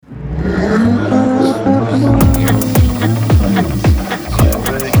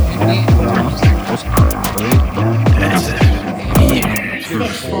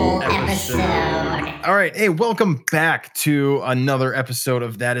Hey, welcome back to another episode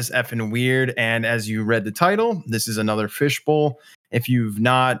of That Is Effing Weird. And as you read the title, this is another fishbowl. If you've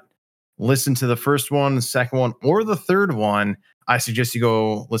not listened to the first one, the second one, or the third one, I suggest you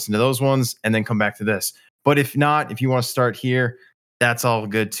go listen to those ones and then come back to this. But if not, if you want to start here, that's all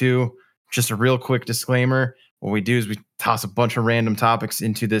good too. Just a real quick disclaimer. What we do is we toss a bunch of random topics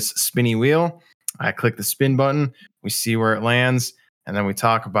into this spinny wheel. I click the spin button, we see where it lands, and then we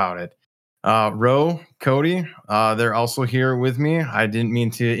talk about it. Ro, Cody, they're also here with me. I didn't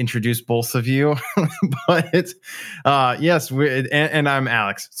mean to introduce both of you, but yes, and I'm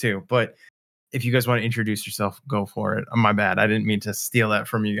Alex too. But if you guys want to introduce yourself, go for it. My bad. I didn't mean to steal that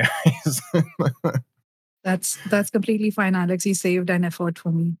from you guys. That's completely fine, Alex. You saved an effort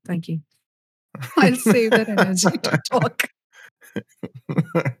for me. Thank you. I'll save that energy to talk.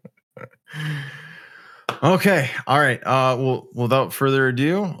 Okay. All right. Well, without further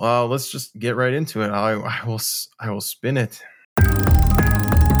ado, let's just get right into it. I will spin it.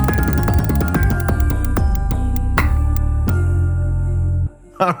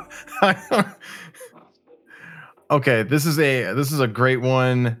 Okay, this is a great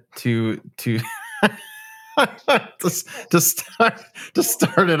one to to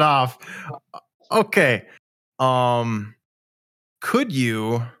start it off. Okay. Could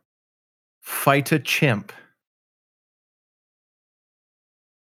you fight a chimp?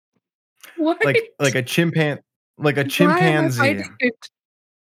 What? Like a chimpanzee, Why am I fighting it?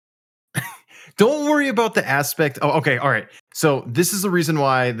 Don't worry about the aspect. Oh, okay, all right. So this is the reason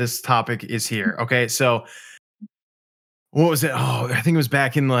why this topic is here. Okay, so what was it? Oh, I think it was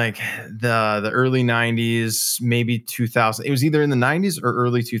back in like the early '90s, maybe 2000. It was either in the '90s or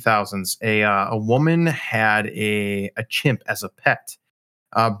early 2000s. A woman had a chimp as a pet.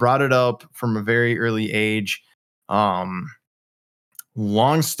 Brought it up from a very early age. Um,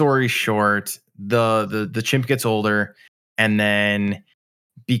 Long story short, the chimp gets older, and then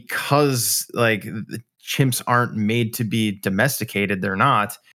because like the chimps aren't made to be domesticated, they're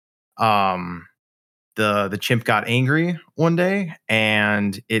not. Um, the chimp got angry one day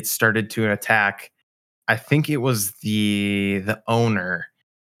and it started to attack. I think it was the owner,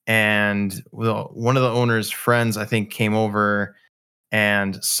 and one of the owner's friends I think came over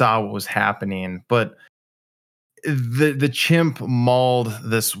and saw what was happening. But the chimp mauled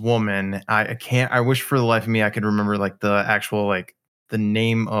this woman. I can't. I wish for the life of me I could remember like the actual like the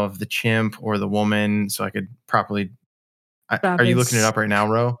name of the chimp or the woman so I could properly. Are you looking it Travis. up right now,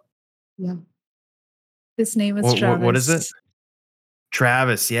 Ro? Yeah. His name is What is it? Travis.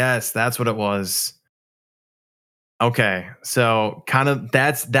 Travis. Yes, that's what it was. Okay, so kind of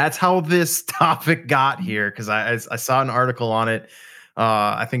that's how this topic got here because I saw an article on it.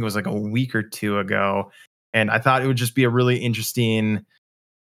 I think it was like a week or two ago, and I thought it would just be a really interesting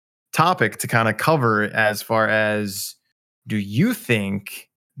topic to kind of cover as far as, do you think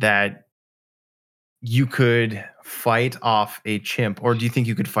that you could fight off a chimp, or do you think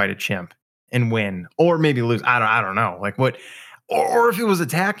you could fight a chimp and win or maybe lose? I don't know. Like what, or if it was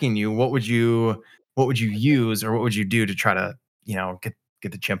attacking you, what would you use or what would you do to try to,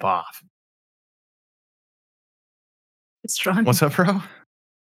 get the chimp off? It's run. What's up, bro?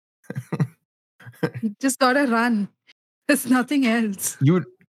 You just gotta run. There's nothing else. You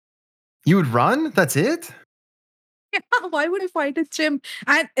would run? That's it? Yeah, why would I fight a chimp?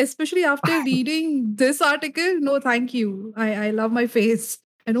 And especially after reading this article, no, thank you. I love my face.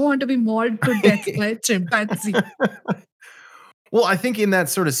 I don't want to be mauled to death by a chimpanzee. Well, I think in that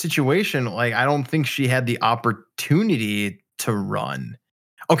sort of situation, like I don't think she had the opportunity to run.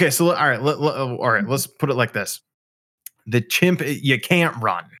 Okay, so all right, all right, let's put it like this. The chimp, you can't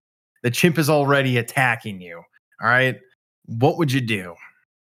run. The chimp is already attacking you. All right. What would you do?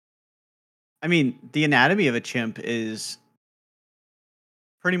 I mean, the anatomy of a chimp is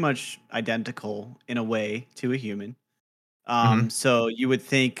pretty much identical in a way to a human. Mhm, So you would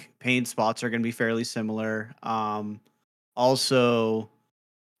think pain spots are going to be fairly similar. Also,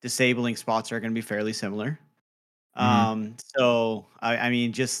 disabling spots are going to be fairly similar. mhm, So I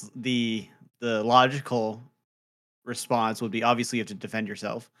mean, just the logical response would be obviously you have to defend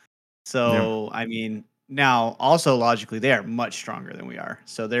yourself. yep, So I mean, now also logically they are much stronger than we are.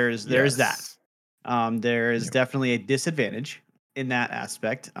 So there's that. yes, There is yep, definitely a disadvantage in that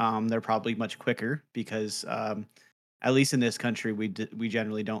aspect. They're probably much quicker because, at least in this country, we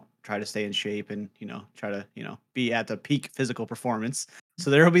generally don't try to stay in shape and try to be at the peak physical performance.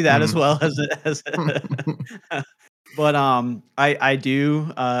 So there will be that as mhm. well as. But I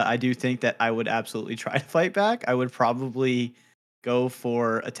do think that I would absolutely try to fight back. I would probably go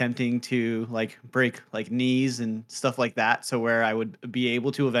for attempting to like break like knees and stuff like that, so where I would be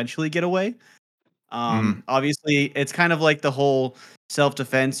able to eventually get away. Mhm. Obviously, it's kind of like the whole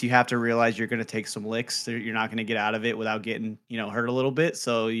self-defense. You have to realize you're going to take some licks. You're not going to get out of it without getting, hurt a little bit.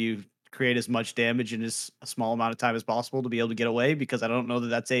 So you create as much damage in as a small amount of time as possible to be able to get away. Because I don't know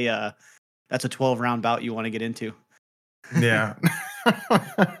that that's a 12 round bout you want to get into. Yeah.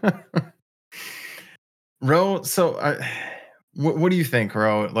 Ro, so what do you think,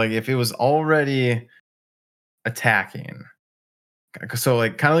 Ro? Like if it was already attacking, so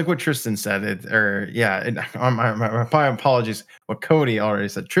like kind of like what Tristan said, my apologies. What Cody already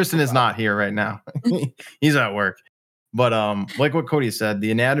said. No Tristan is problem. not here right now. He's at work. But like what Cody said,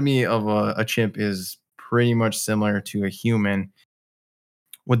 the anatomy of a chimp is pretty much similar to a human.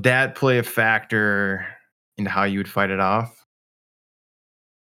 Would that play a factor in how you would fight it off?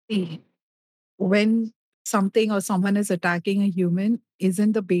 See, when something or someone is attacking a human,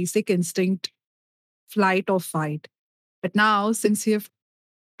 isn't the basic instinct flight or fight? But now, since you have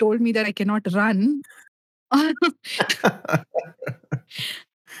told me that I cannot run, I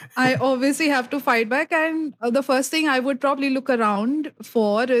obviously have to fight back. And the first thing I would probably look around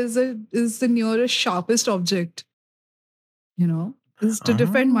for is the nearest sharpest object. Is to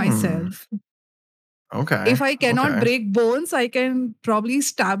defend Oh, myself. okay. If I cannot Okay. break bones, I can probably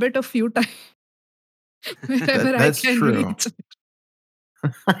stab it a few times wherever I That's can true. reach.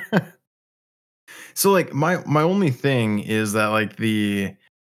 So like my only thing is that like the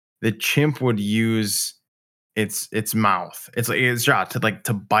chimp would use its mouth. It's like its jaw to like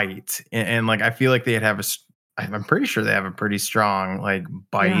to bite. And like I feel like they'd have I'm pretty sure they have a pretty strong like Yeah.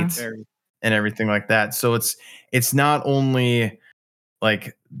 bite Very. and everything like that. So it's not only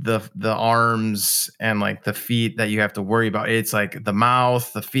like the arms and like the feet that you have to worry about. It's like the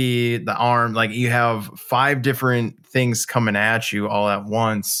mouth, the feet, the arm. Like you have five different things coming at you all at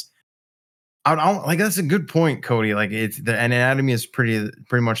once. I don't like that's a good point, Cody. Like it's the anatomy is pretty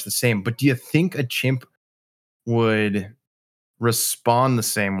much the same. But do you think a chimp would respond the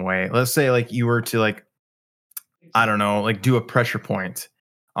same way? Let's say like you were to like I don't know, like do a pressure point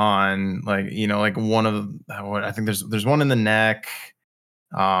on like like one of what I think there's one in the neck.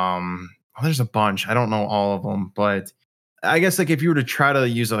 There's a bunch. I don't know all of them, but I guess like if you were to try to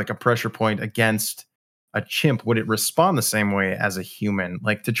use like a pressure point against a chimp, would it respond the same way as a human?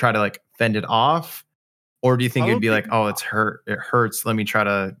 Like to try to like fend it off? Or do you think it'd be Probably like, oh, it's hurt, it hurts. Let me try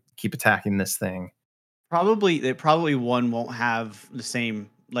to keep attacking this thing. Probably one won't have the same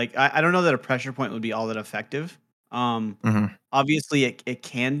like I don't know that a pressure point would be all that effective. Um Hmm. Obviously it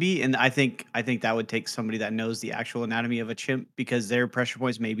can be, and I think that would take somebody that knows the actual anatomy of a chimp because their pressure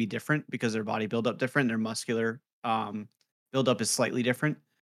points may be different because their body buildup different, their muscular buildup is slightly different.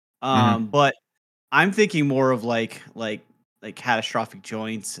 Hmm. But I'm thinking more of like catastrophic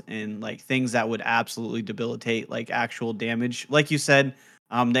joints and like things that would absolutely debilitate like actual damage. Like you said,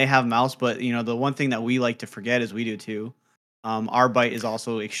 they have mouths, but the one thing that we like to forget is we do too. Our bite is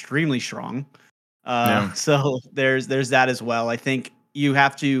also extremely strong. Yeah. So there's that as well. I think you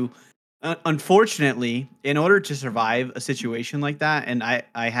have to, unfortunately, in order to survive a situation like that, and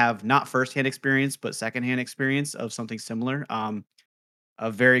I have not firsthand experience, but secondhand experience of something similar. A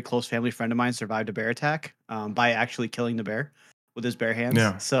very close family friend of mine survived a bear attack by actually killing the bear with his bare hands.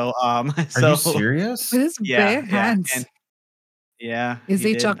 Yeah. So Are you so serious? With his yeah, bare yeah, and hands. yeah, Is he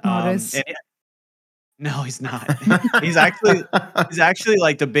he did. Chuck Norris? And no, he's not. He's actually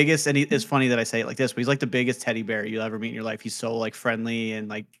like the biggest, and it's funny that I say it like this, but he's like the biggest teddy bear you'll ever meet in your life. He's so like friendly and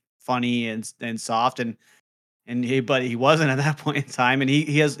like funny and soft but he wasn't at that point in time. And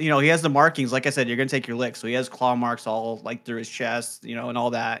he has the markings. Like I said, you're gonna take your lick. So he has claw marks all like through his chest, and all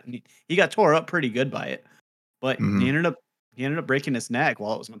that. And he got tore up pretty good by it. But he Mhm. ended up breaking his neck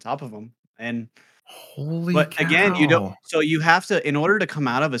while it was on top of him. And Holy but again, you don't cow. so you have to, in order to come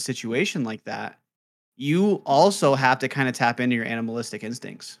out of a situation like that, you also have to kind of tap into your animalistic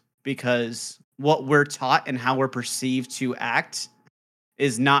instincts because what we're taught and how we're perceived to act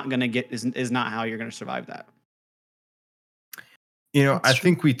is not how you're going to survive that. That's I true.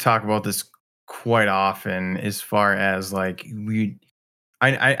 think we talk about this quite often as far as like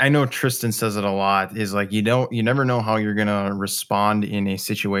I know Tristan says it a lot is like you never know how you're gonna respond in a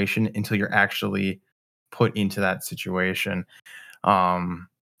situation until you're actually put into that situation. Um,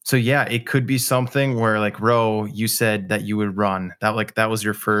 so yeah, it could be something where like Ro, you said that you would run. That was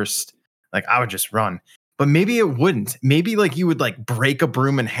your first like I would just run. But maybe it wouldn't. Maybe like you would like break a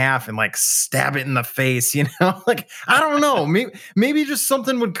broom in half and like stab it in the face, like I don't know. Maybe just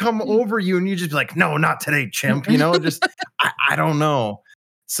something would come over you and you just be like, no, not today, chimp. Just I don't know.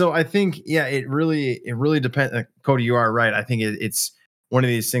 So I think yeah, it really depends. Cody, you are right. I think it's one of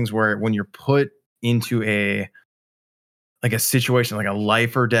these things where when you're put into like a situation, like a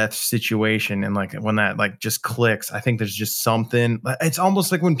life or death situation, and like when that like just clicks, I think there's just something. It's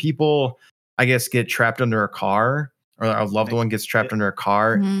almost like when people, I guess, get trapped under a car, or a loved Like, one gets yeah. trapped under a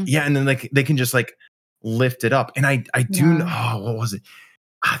car. Mhm. Yeah, and then like they can just like lift it up. And I do Yeah. oh, what was it?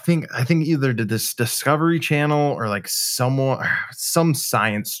 I think either did this Discovery Channel or like someone some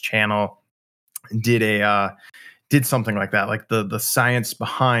science channel did a did something like that, like the science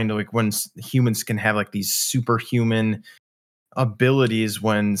behind like when humans can have like these superhuman abilities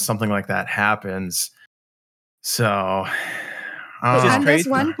when something like that happens. So Which is And I there's crazy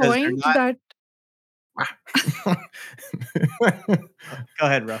one because they're point not. that, don't know. Go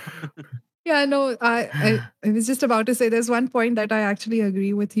ahead, bro. yeah, no, I was just about to say there's one point that I actually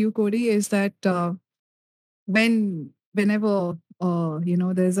agree with you, Cody, is that whenever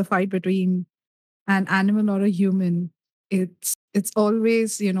there's a fight between an animal or a human, it's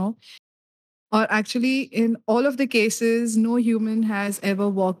always, or actually in all of the cases, no human has ever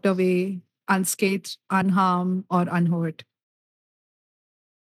walked away unscathed, unharmed, or unhurt.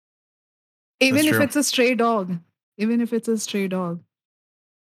 That's Even if true. it's a stray dog. Even if it's a stray dog.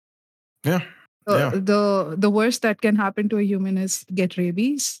 Yeah. Yeah. The worst that can happen to a human is get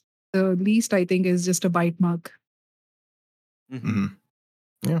rabies. The least I think is just a bite mark. Hmm. Hmm.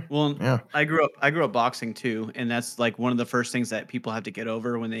 Yeah. Well, Yeah. I grew up boxing too, and that's like one of the first things that people have to get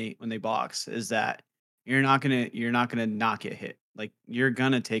over when they box is that you're not gonna not get hit. Like you're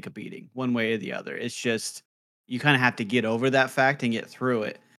gonna take a beating one way or the other. It's just you kind of have to get over that fact and get through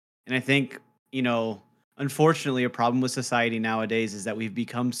it. And I think, you know, unfortunately a problem with society nowadays is that we've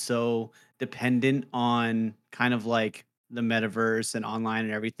become so dependent on kind of like the metaverse and online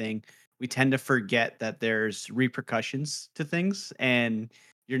and everything. We tend to forget that there's repercussions to things and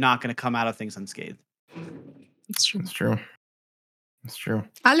you're not going to come out of things unscathed. It's true. That's true. That's true.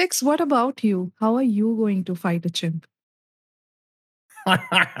 Alex, what about you? How are you going to fight a chimp?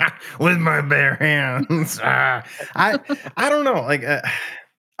 With my bare hands. I don't know. Like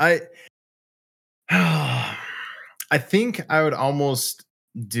I I think I would almost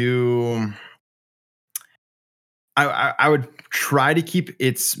do. I would try to keep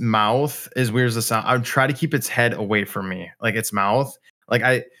its mouth, as weird as it sound. I would try to keep its head away from me, like its mouth. Like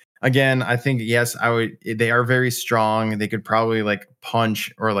I think yes, I would. They are very strong. They could probably like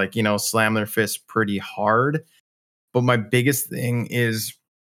punch or like slam their fist pretty hard. But my biggest thing is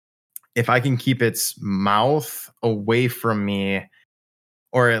if I can keep its mouth away from me,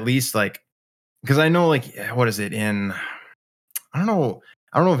 or at least like because I know like what is it in I don't know.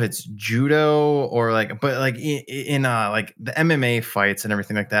 I don't know if it's judo or like, but like in like the MMA fights and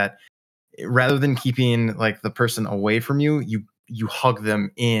everything like that. Rather than keeping like the person away from you, you hug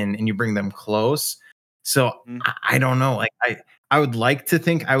them in and you bring them close. So Mm. I don't know. Like I would like to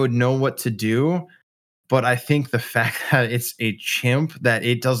think I would know what to do, but I think the fact that it's a chimp that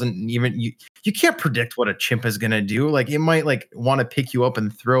it doesn't even you can't predict what a chimp is gonna do. Like it might like want to pick you up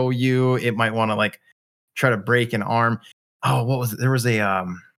and throw you. It might want to like try to break an arm. Oh, what was it? There was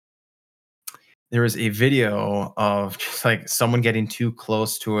a video of just like someone getting too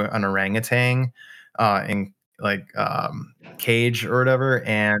close to an orangutan in like cage or whatever,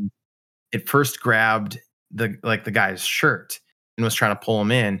 and it first grabbed the guy's shirt and was trying to pull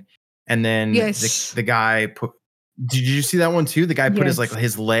him in, and then the Yes. the guy put. Did you see that one too? The guy put his like Yes.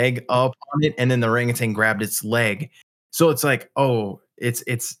 his leg up on it, and then the orangutan grabbed its leg. So it's like, oh, it's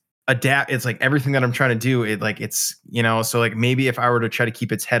adapt. It's like everything that I'm trying to do. It like it's So like maybe if I were to try to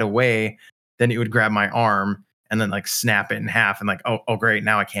keep its head away, then it would grab my arm and then like snap it in half, and like oh great,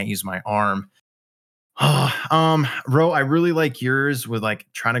 now I can't use my arm. Ro, I really like yours with like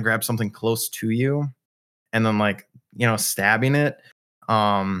trying to grab something close to you and then like, stabbing it.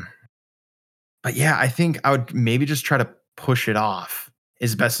 Um, but yeah, I think I would maybe just try to push it off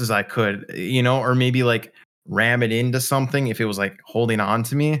as best as I could, or maybe like ram it into something if it was like holding on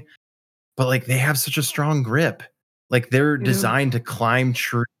to me. But like they have such a strong grip. Like they're You do. designed to climb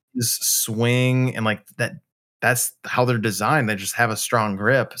trees, swing, and like that's how they're designed. They just have a strong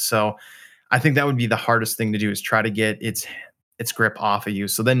grip. So I think that would be the hardest thing to do is try to get its grip off of you.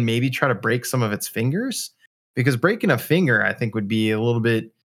 So then maybe try to break some of its fingers because breaking a finger I think would be a little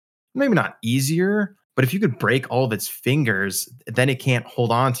bit maybe not easier, but if you could break all of its fingers, then it can't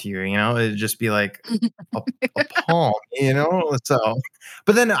hold on to you, It'd just be like a a palm, So,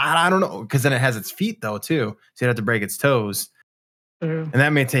 but then I don't know because then it has its feet though too, so you'd have to break its toes, True. and that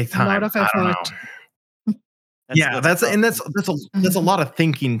may take A lot time. of I don't effort. know. That's Yeah, that's a that's tough and one. that's a lot of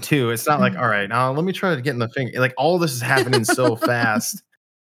thinking too. It's not like, all right, now let me try to get in the finger. Like all this is happening so fast.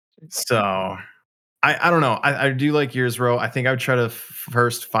 So I don't know. I do like yours, Ro. I think I would try to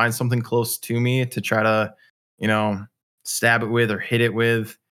first find something close to me to try to, you know, stab it with or hit it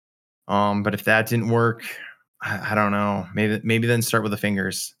with. But if that didn't work, I don't know. Maybe then start with the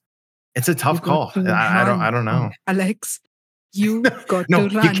fingers. It's a You tough got call. to I run, don't know. Alex. You got No,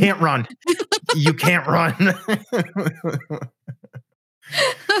 to you run. can't run. You can't run.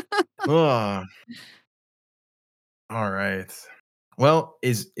 Ugh. All right. Well,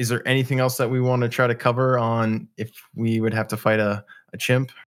 is there anything else that we want to try to cover on if we would have to fight a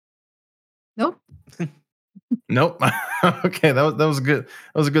chimp? Nope. Nope. Okay, that was good.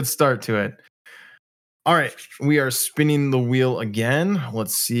 That was a good start to it. All right, we are spinning the wheel again.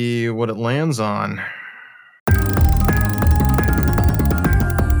 Let's see what it lands on.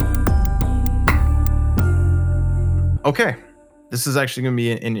 Okay, this is actually going to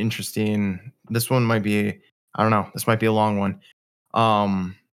be an interesting. This one might be. I don't know. This might be a long one.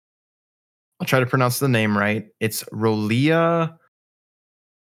 Um, I'll try to pronounce the name right. It's Rolia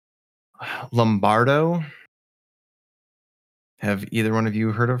Lombardo. Have either one of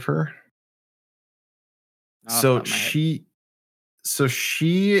you heard of her? Not off the So top of my head.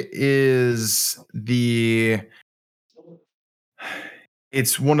 she is the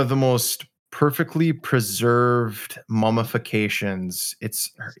it's one of the most perfectly preserved mummifications.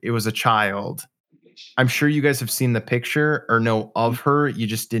 It was a child. I'm sure you guys have seen the picture or know of her. You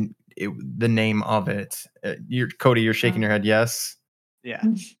just didn't the name of it. You're Cody, you're shaking Yeah. your head yes. Yeah.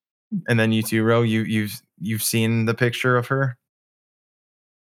 And then you too, Ro, you've seen the picture of her.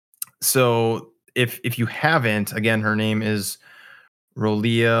 So if you haven't, again, her name is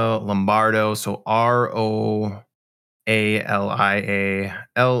Rolia Lombardo. So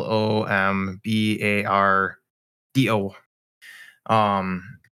ROALIALOMBARDO. Um,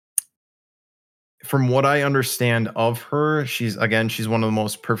 from what I understand of her, she's one of the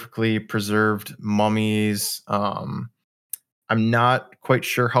most perfectly preserved mummies. I'm not quite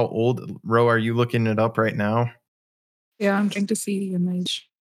sure how old. Ro, are you looking it up right now? Yeah, I'm trying to see the image.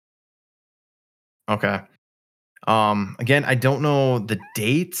 Okay. Again, I don't know the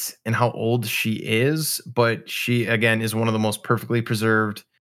date and how old she is, but she again is one of the most perfectly preserved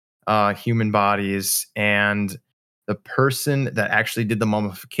human bodies. And the person that actually did the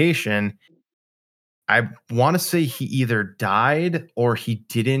mummification, I want to say he either died or he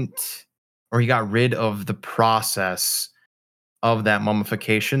didn't, or he got rid of the process of that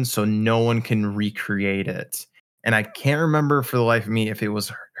mummification, so no one can recreate it. And I can't remember for the life of me if it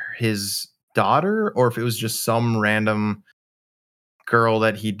was his daughter or if it was just some random girl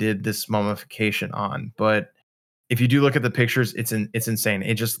that he did this mummification on. But if you do look at the pictures, it's insane.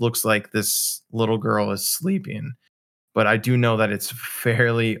 It just looks like this little girl is sleeping. But I do know that it's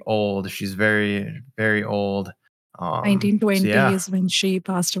fairly old. She's very, very old. So 1920 yeah, is when she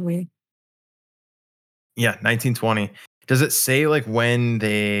passed away. yeah, 1920. Does it say like when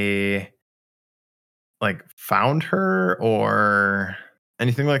they like found her or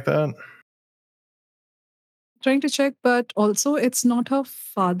anything like that? Trying to check, but also it's not her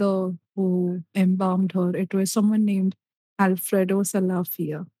father who embalmed her. It was someone named Alfredo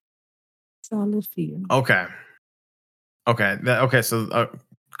Salafia. Salafia. Okay. Okay. Okay. So,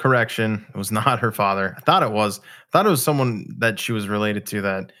 correction. It was not her father. I thought it was. I thought it was someone that she was related to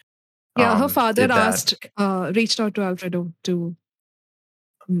that Yeah, her father did that. reached out to Alfredo to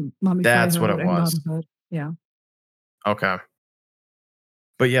mummify That's what her, it was. embalm her. Yeah. Okay.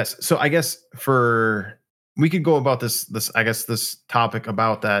 But yes. So I guess we could go about this topic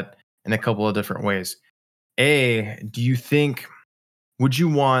about that in a couple of different ways. Do you think would you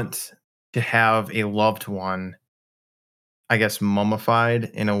want to have a loved one, I guess, mummified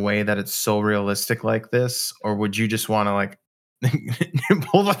in a way that it's so realistic like this? Or would you just want to like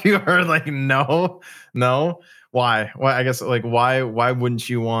both of you are like, no, no. Why? Why? I guess like why wouldn't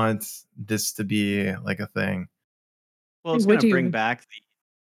you want this to be like a thing? Well, it's Would gonna bring you? back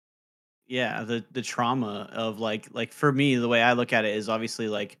the trauma of like for me, the way I look at it is obviously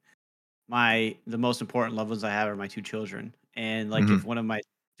like the most important loved ones I have are my two children. And like Hmm. if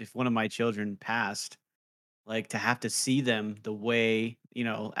one of my children passed, like to have to see them the way,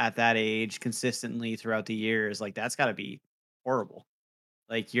 at that age consistently throughout the years, like that's gotta be horrible.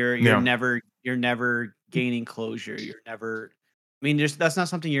 Like Yeah. you're never gaining closure. You're never I mean, that's not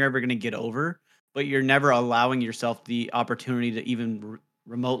something you're ever gonna get over, but you're never allowing yourself the opportunity to even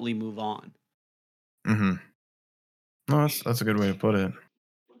remotely move on. Hmm. No, that's a good way to put it.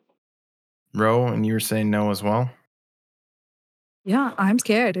 Ro, and you were saying no as well. Yeah, I'm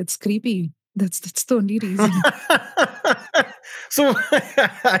scared. It's creepy. That's the only reason. So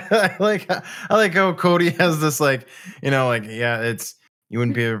I like how Cody has this like like yeah it's you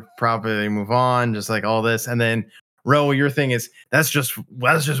wouldn't be able to properly move on just like all this and then Ro your thing is that's just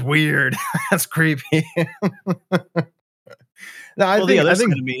weird. That's creepy. No, Well, the I other side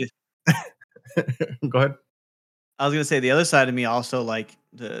think of me go ahead. I was gonna say the other side of me also like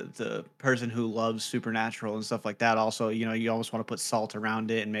the person who loves supernatural and stuff like that. Also, you know, you almost want to put salt around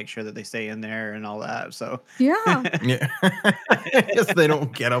it and make sure that they stay in there and all that. So, Yeah. Yeah. I guess they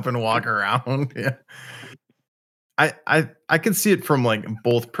don't get up and walk around. Yeah. I can see it from like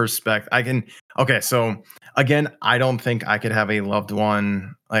both perspectives. I can okay, so again, I don't think I could have a loved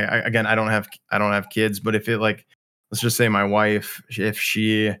one. Like again, I don't have kids, but if it like let's just say my wife, if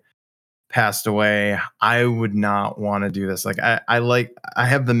she passed away, I would not want to do this. Like I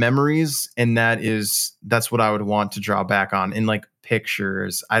have the memories and that's what I would want to draw back on in like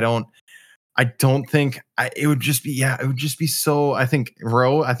pictures. I don't think it would just be it would just be so I think it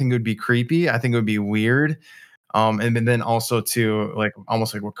would be creepy. I think it would be weird. And then also to like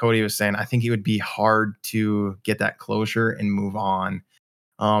almost like what Cody was saying, I think it would be hard to get that closure and move on.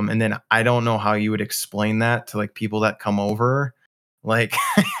 And then I don't know how you would explain that to like people that come over. Like,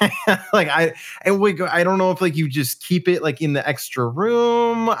 like I don't know if like you just keep it like in the extra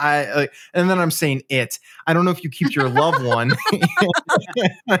room. I like, and then I'm saying it. I don't know if you keep your loved one.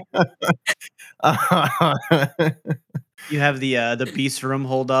 Uh, you have the beast room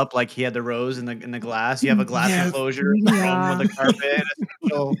hold up like he had the rose in the glass. You have a glass yeah, enclosure in the room with Yeah. a carpet, a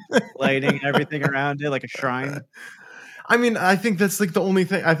special lighting, and everything around it, like a shrine. I mean, I think that's like the only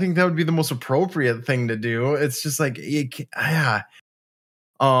thing. I think that would be the most appropriate thing to do. It's just like, yeah.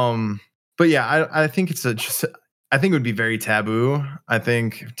 But yeah, I think it's I think it would be very taboo. I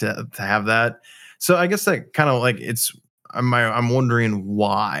think to have that. So I guess that kind of like I'm wondering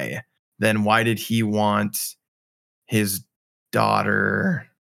why. Then why did he want his daughter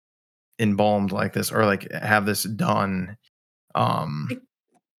embalmed like this or like have this done? Um,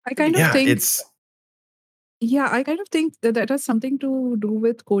 I, I kind of yeah, think, it's yeah, I kind of think that that has something to do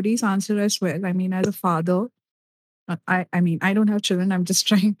with Cody's answer as well. I mean, as a father, I mean, I don't have children. I'm just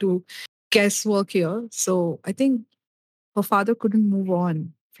trying to guesswork here. So I think her father couldn't move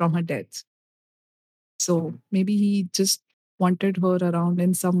on from her death. So maybe he just wanted her around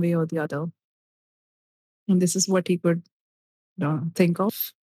in some way or the other. And this is what he could think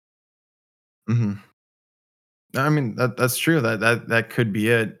of. mhm. I mean that's true. That could be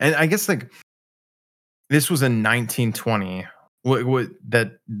it. And I guess like this was in 1920. What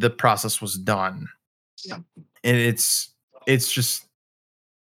that the process was done, Yeah. and it's just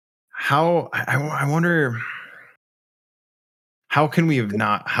how I wonder how can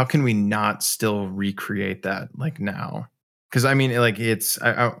we not still recreate that like now? Because I mean, like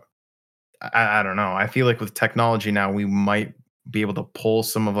I don't know. I feel like with technology now, we might be able to pull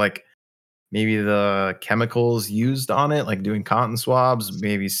some of like maybe the chemicals used on it, like doing cotton swabs,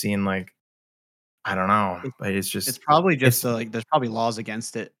 maybe seeing like I don't know, It's but it's it's just probably just it's the like there's probably laws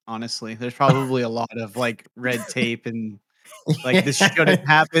against it, honestly. There's probably a lot of like red tape and like this shouldn't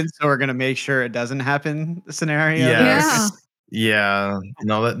happen, so we're gonna make sure it doesn't happen scenario there. Yeah. Yes. Yeah.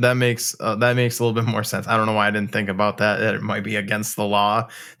 No, that makes a little bit more sense. I don't know why I didn't think about that. That it might be against the law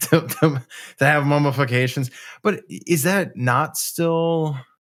to have mummifications. But is that not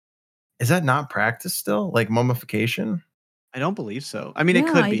practice still? Like mummification? I don't believe so. I mean, it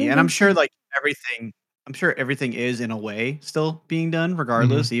Yeah, could I be, don't and I'm think sure so. like I'm sure everything is in a way still being done Mhm.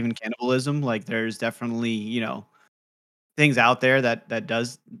 regardless, even cannibalism. Like there's definitely, things out there that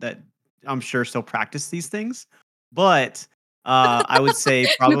I'm sure still practice these things. But I would say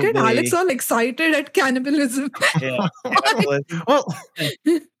Look at Alex probably all excited at cannibalism. yeah, cannibalism. Well,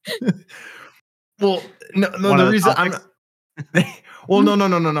 well, no, One of the the reason I'm topics. well, no.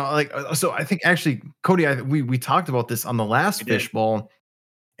 Like, so I think actually, Cody, we talked about this on the last We did. fishbowl,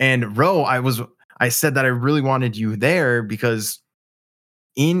 and Ro, I said that I really wanted you there because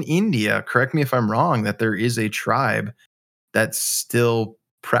in India, correct me if I'm wrong, that there is a tribe that still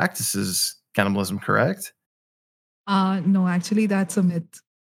practices cannibalism. Correct? No, actually, that's a myth.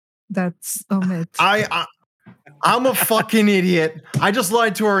 That's a myth. I I'm a fucking idiot. I just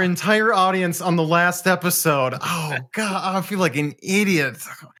lied to our entire audience on the last episode. Oh god, I feel like an idiot.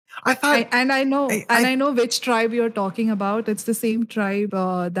 I thought And I I know which tribe you're talking about. It's the same tribe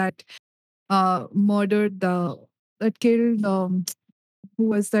that murdered that killed who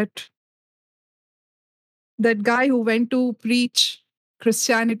was that guy who went to preach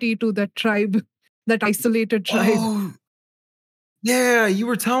Christianity to that tribe, that isolated tribe. oh yeah, you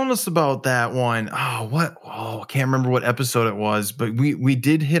were telling us about that one. Oh, what? Oh, I can't remember what episode it was, but we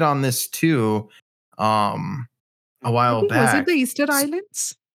did hit on this too, um, a I while think was it the back. Easter S-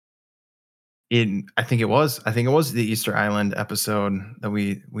 Islands? In I think it was. I think it was the Easter Island episode that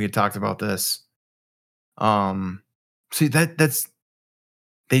we had talked about this. Um, see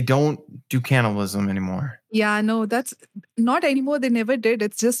they don't do cannibalism anymore. Yeah, no, that's not anymore. They never did.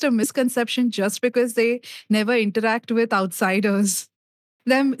 It's just a misconception just because they never interact with outsiders.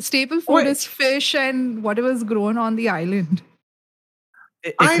 Them staple food Wait, is fish and whatever's grown on the island.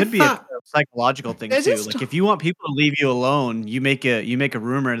 It I could be a thought psychological thing They're too. just Like if you want people to leave you alone, you make a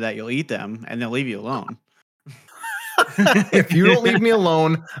rumor that you'll eat them, and they'll leave you alone. if you don't leave me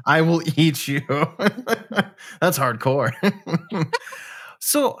alone, I will eat you. That's hardcore.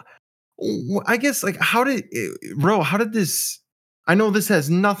 So I guess like how did this I know this has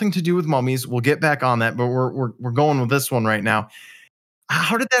nothing to do with mummies. We'll get back on that, but we're going with this one right now.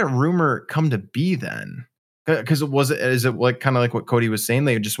 How did that rumor come to be then? Because is it like kind of like what Cody was saying?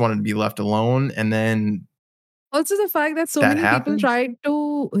 They just wanted to be left alone, and then also the fact that so that many people happened. tried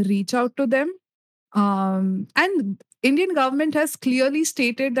to reach out to them. And Indian government has clearly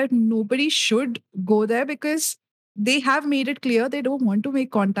stated that nobody should go there because they have made it clear they don't want to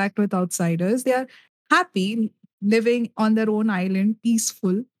make contact with outsiders. They are happy living on their own island,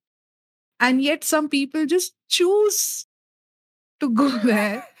 peaceful. And yet some people just choose to go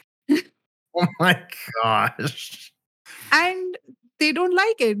there Oh my gosh! and they don't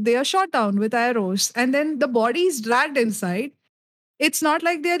like it. They are shot down with arrows and then the body is dragged inside. It's not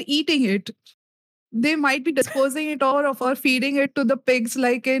like they're eating it. They might be disposing it or feeding it to the pigs,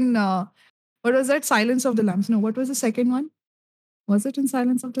 like in what was that? Silence of the Lambs. No, what was the second one? Was it in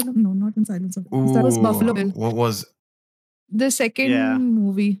Silence of the Lambs? No, not in Silence of the Lambs. That was Ooh, Buffalo Bill. what was? The second Yeah.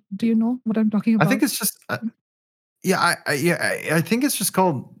 movie. Do you know what I'm talking I think about? it's just yeah. I think it's just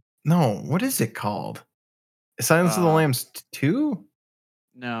called no. What is it called? Silence of the Uh, Lambs 2?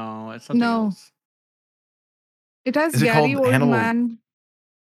 no, it's something No, else. it has Is it Gary called Hannibal? Oldman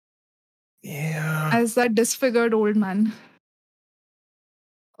Yeah. as that disfigured old man.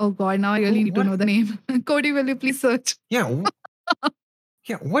 Oh God, now I really need to What? know the name. Cody, will you please search? Yeah.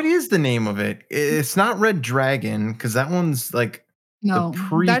 Yeah. What is the name of it? It's not Red Dragon because that one's like the No,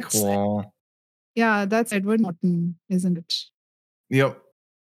 prequel. that's Edward Norton, isn't it? Yep.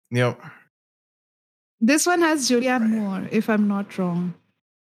 Yep. This one has Julianne Right. Moore, if I'm not wrong.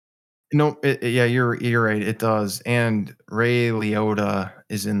 No, yeah, you're right. It does, and Ray Liotta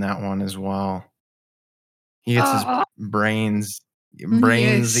is in that one as well. He gets his Ah, brains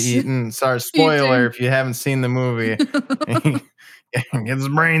yes. eaten. Sorry, He spoiler did. if you haven't seen the movie. He gets his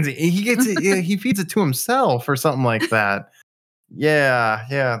brains. He gets it. He feeds it to himself or something like that. Yeah,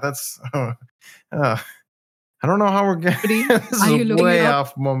 yeah. That's. I don't know how we're getting. Buddy, This are is you looking it way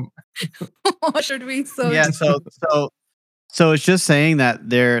up? off. Or should we search? Yeah. So it's just saying that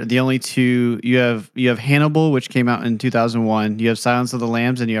they're the only two you have Hannibal, which came out in 2001. You have Silence of the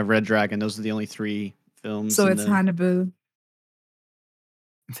Lambs, and you have Red Dragon. Those are the only three films So in it's the. Hannibal.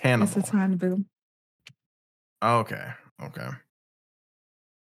 It's Yes, it's Hannibal. Hannibal. Okay. Okay.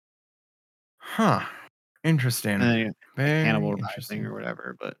 Huh. Interesting. Like Very Hannibal Rising interesting. or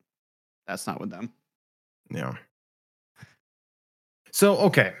whatever, but that's not with them. Yeah. So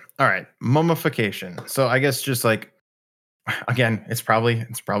okay. All right. Mummification. So I guess just like again, it's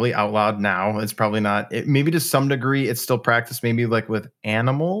probably outlawed now. It's probably not. Maybe to some degree, it's still practiced. Maybe like with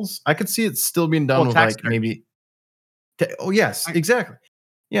animals. I could see it still being done Well, with like taxidermy. maybe. Oh yes, I- exactly.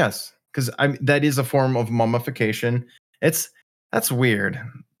 Yes, because that is a form of mummification. It's that's weird.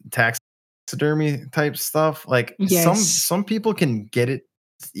 Taxidermy type stuff. Like Yes. some people can get it.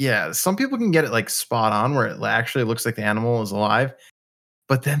 Yeah, some people can get it like spot on where it actually looks like the animal is alive.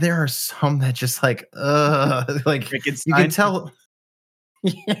 But then there are some that just like, like you can Frankenstein. tell.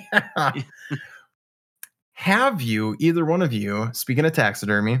 Yeah. Have you, either one of you, speaking of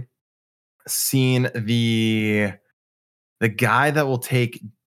taxidermy, seen the guy that will take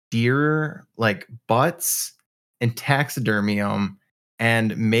deer like butts and taxidermy them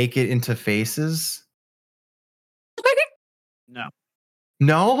and make it into faces? No.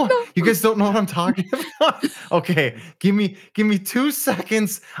 No, you No. guys don't know what I'm talking about. Okay, give me 2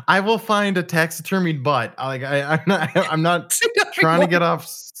 seconds. I will find a taxidermied butt. I'm not trying to get off.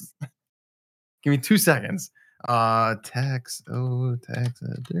 Give me 2 seconds.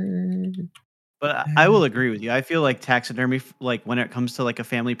 Taxidermy. But I will agree with you. I feel like taxidermy, like when it comes to like a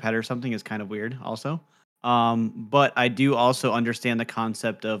family pet or something, is kind of weird. Also, but I do also understand the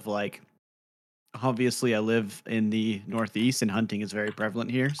concept of like. Obviously, I live in the Northeast, and hunting is very prevalent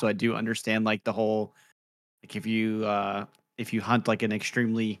here. So I do understand like the whole like if you hunt like an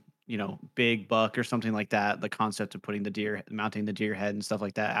extremely big buck or something like that, the concept of mounting the deer head and stuff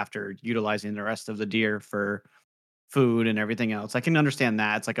like that after utilizing the rest of the deer for food and everything else. I can understand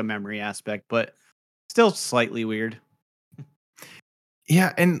that. It's like a memory aspect, but still slightly weird.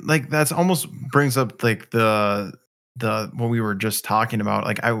 Yeah, and like that's almost brings up like the what we were just talking about.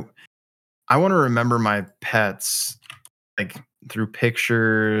 Like I want to remember my pets like through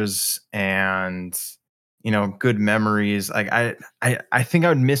pictures and good memories. Like I think I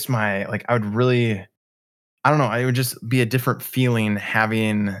would miss my like I would really I don't know, it would just be a different feeling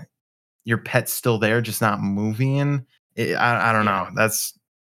having your pet still there, just not moving. I don't Yeah. know. That's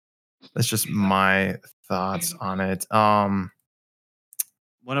just my thoughts on it.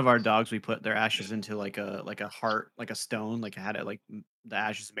 One of our dogs, we put their ashes into like a heart, like a stone, like it had it like the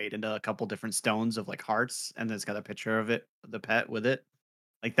ashes made into a couple different stones of like hearts, and then it's got a picture of it, the pet with it.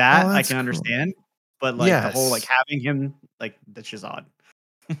 Like Oh, that, I that's can cool. understand, but like the whole like Yes. having him like that's just odd.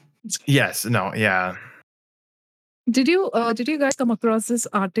 Yes. No. Yeah. Did you guys come across this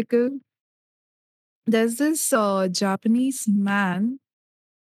article? There's this Japanese man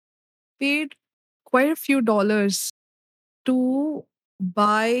paid quite a few dollars to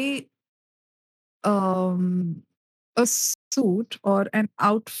buy um, a suit or an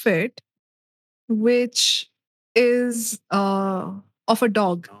outfit which is of a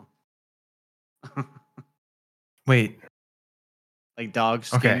dog. No. Wait. Like dog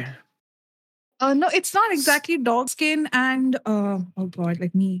Okay. skinned. No, it's not S- exactly dog skin and oh god,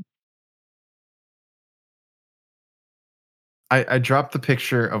 let me. I dropped the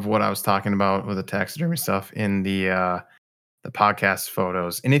picture of what I was talking about with the taxidermy stuff in the podcast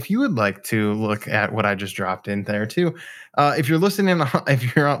photos. And if you would like to look at what I just dropped in there too, if you're listening,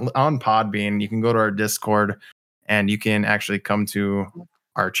 if you're on Podbean, you can go to our Discord and you can actually come to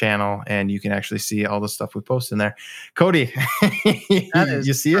our channel and you can actually see all the stuff we post in there. Cody, That is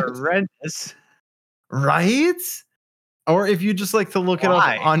you see it? horrendous. Right? Or if you just like to look it up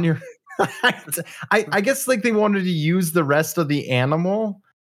Why? on your I guess like they wanted to use the rest of the animal.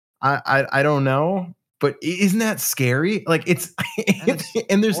 I don't know, but isn't that scary? Like it's That is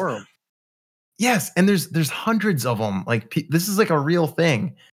and there's horrible. yes, and there's hundreds of them. Like this is like a real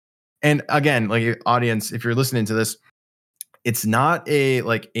thing. And again, like audience, if you're listening to this, it's not a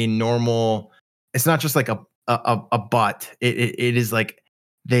like a normal. It's not just like a butt. It is like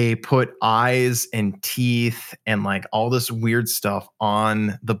they put eyes and teeth and like all this weird stuff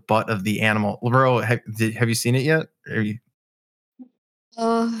on the butt of the animal. Bro, have you seen it yet? Are you,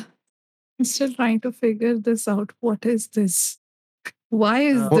 Uh, I'm still trying to figure this out. What is this? Why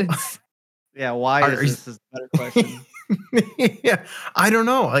is Uh, well, this? yeah, why are, is are you, this is a better question. yeah, I don't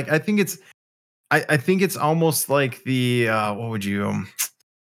know. Like I think it's almost like the what would you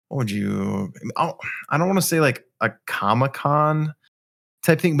oh, I don't want to say like a Comic-Con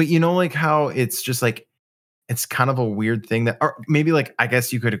type thing, but like how it's just like it's kind of a weird thing that or maybe like I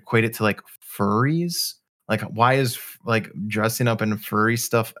guess you could equate it to like furries. Like why is like dressing up in furry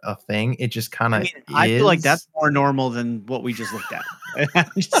stuff a thing? It just kind I of mean, I feel like that's is. more normal than what we just looked at. I'm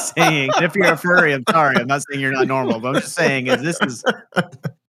just saying, if you're a furry, I'm sorry, I'm not saying you're not normal, but I'm just saying is this is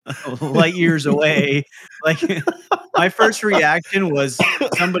light years away. Like my first reaction was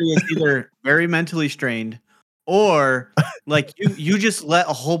somebody is either very mentally strained or like you just let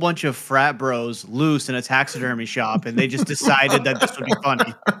a whole bunch of frat bros loose in a taxidermy shop and they just decided that this would be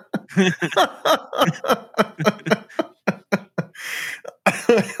funny.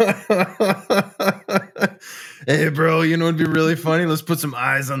 Hey, bro, it'd be really funny. Let's put some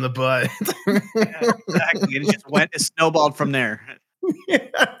eyes on the butt. Yeah, exactly. And it snowballed from there. Yeah.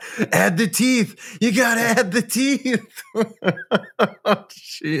 Add the teeth. You gotta add the teeth.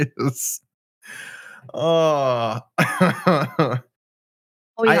 Jeez. Oh.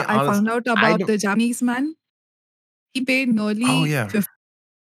 Oh I yeah, I honestly, found out I about don't. the Japanese man. He paid Oh nearly yeah.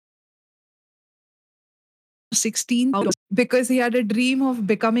 16 because he had a dream of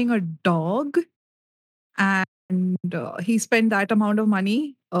becoming a dog, and he spent that amount of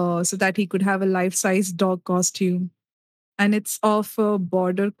money so that he could have a life-size dog costume, and it's of a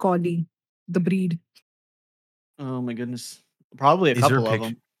border collie, the breed. Oh my goodness. Probably a Is there a couple of picture?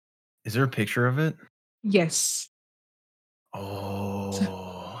 them. Is there a picture of it? Yes.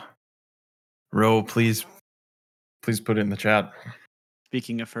 Oh, Ro, please put it in the chat.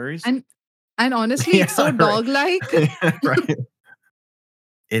 Speaking of furries, and and honestly, it's so Yeah, right. dog-like. Yeah, right.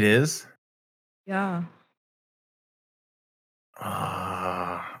 It is. Yeah.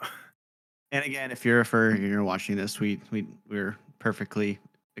 Ah. and again, if you're a furry and you're watching this, we're perfectly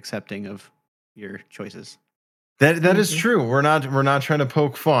accepting of your choices. That Thank is you. true. We're not trying to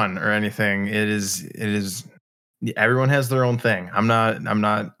poke fun or anything. It is everyone has their own thing. I'm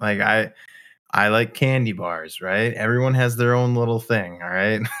not like I like candy bars, right? Everyone has their own little thing, all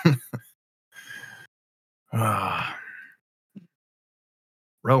right? Ah.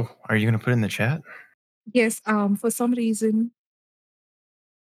 Ro, are you gonna put it in the chat? Yes, for some reason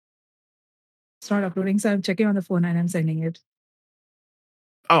It's not uploading, so I'm checking on the phone and I'm sending it.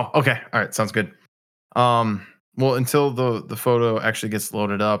 Oh, okay. All right, sounds good. Well, until the photo actually gets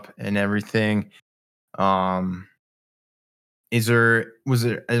loaded up and everything, um, is there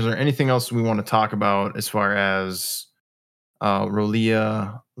anything else we want to talk about as far as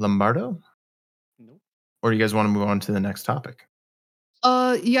Rolia Lombardo, Nope. or do you guys want to move on to the next topic?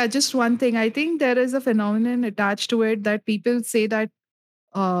 Yeah, just one thing. I think there is a phenomenon attached to it that people say that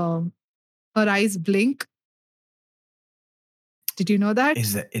um her eyes blink. Did you know that?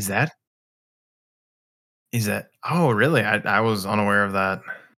 Is that is that is that? Oh, really? I was unaware of that,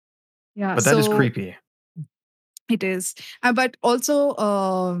 Yeah, but that is so creepy. it is. But also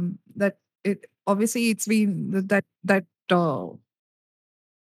that it obviously it's been what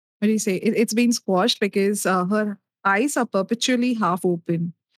do you say? It's been squashed because her eyes are perpetually half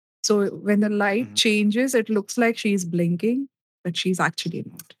open. So when the light Mhm. changes, it looks like she's blinking, but she's actually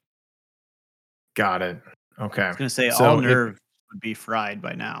not. Got it. I Okay. was gonna say all So it nerve would be fried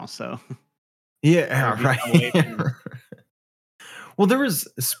by now, so or yeah, be right. away from. Well, there was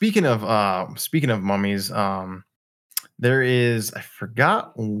speaking of mummies, there is I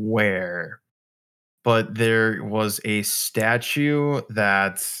forgot where, but there was a statue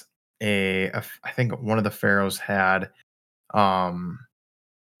that I think one of the pharaohs had, um,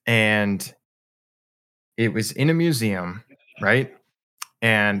 and it was in a museum, right?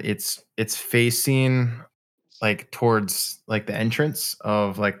 And it's facing like towards like the entrance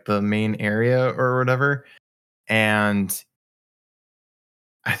of like the main area or whatever. And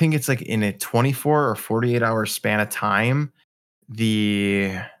I think it's like in a 24 or 48-hour span of time,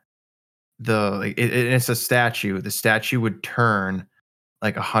 the like it's a statue. The statue would turn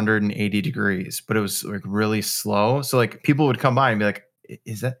like 180 degrees, but it was like really slow. So like people would come by and be like,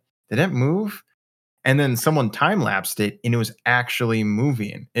 Is that did that move?" And then someone time lapsed it and it was actually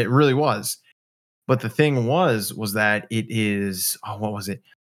moving. It really was. But the thing was that it is what was it?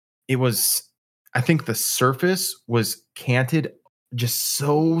 It was I think the surface was canted just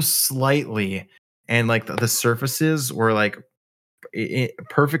so slightly, and like the surfaces were like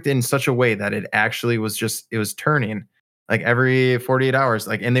perfect in such a way that it actually was just it was turning like every 48 hours,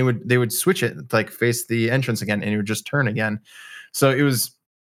 like, and they would switch it to like face the entrance again and it would just turn again. So it was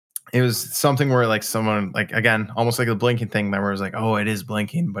something where like someone like again almost like the blinking thing that where it was like, oh, it is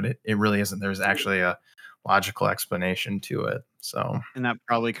blinking, but it really isn't. There's actually a logical explanation to it. So And that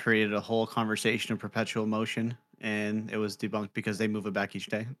probably created a whole conversation of perpetual motion, and it was debunked because they move it back each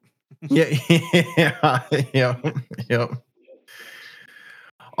day. yeah. Yeah, yep, yep.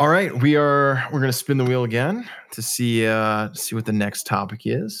 All right, we're gonna spin the wheel again to see what the next topic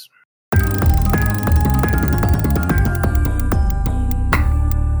is.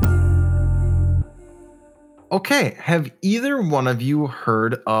 Okay, have either one of you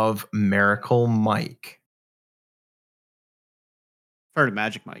heard of Miracle Mike? Heard of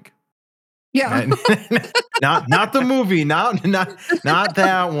Magic Mike. Yeah. Not the movie, not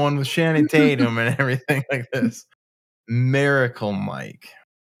that one with Shannon Tatum and everything like this. Miracle Mike.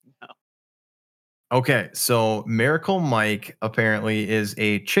 No. Okay, so Miracle Mike apparently is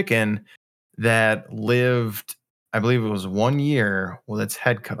a chicken that lived, I believe it was 1 year with its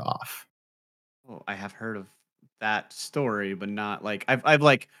head cut off. Oh, I have heard of that story, but not like I've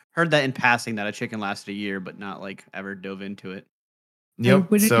like heard that in passing that a chicken lasted a year, but not like ever dove into it. I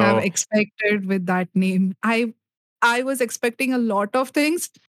Yep. wouldn't have So expected with that name. I was expecting a lot of things,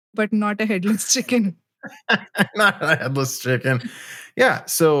 but not a headless chicken. not a headless chicken. Yeah.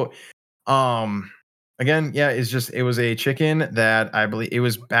 So again, yeah, it was a chicken that I believe it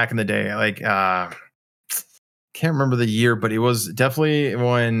was back in the day. Like can't remember the year, but it was definitely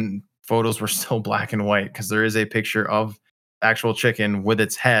when photos were still black and white because there is a picture of actual chicken with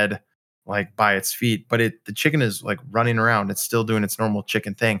its head like by its feet, but the chicken is like running around. It's still doing its normal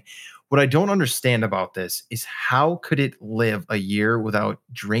chicken thing. What I don't understand about this is how could it live a year without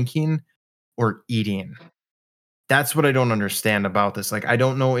drinking or eating? That's what I don't understand about this. Like I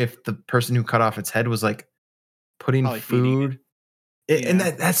don't know if the person who cut off its head was like putting Probably feeding it. food and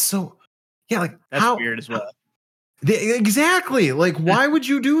Yeah, that's so yeah, like that's weird as well. Exactly. Like, why would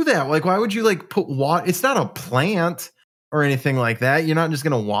you do that? Like, why would you like put water? It's not a plant or anything like that. You're not just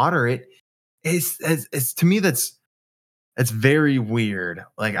gonna water it. It's to me that's very weird.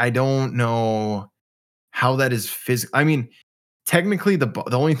 Like, I don't know how that is physical. I mean, technically, the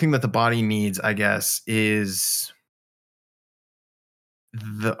only thing that the body needs, I guess, is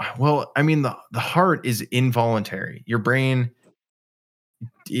the well. I mean, the heart is involuntary. Your brain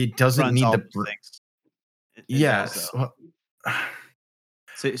it doesn't Runs need all the those things. It does yes. though. Well,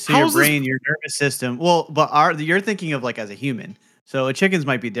 So how your is this? brain, your nervous system. Well, but you're thinking of like as a human, So a chicken's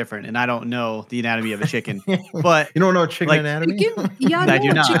might be different, and I don't know the anatomy of a chicken, but You don't know chicken like anatomy? Chicken, yeah, I do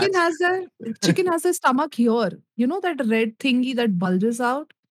no, not. chicken has a stomach here. You know that red thingy that bulges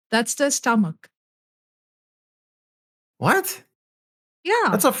out? That's the stomach. What? Yeah,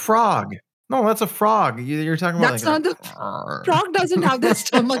 That's a frog. No, that's a frog. You're talking about that's like not the frog doesn't have the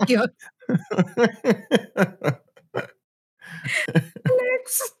stomach here.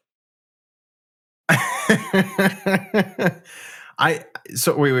 Alex. I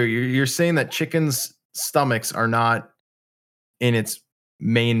so wait, you're saying that chickens' stomachs are not in its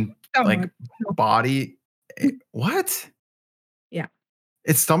main like Stomach. No. body? What? Yeah.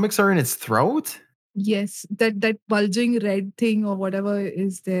 Its stomachs are in its throat? Yes, that bulging red thing or whatever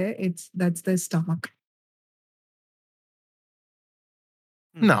is there, that's the stomach.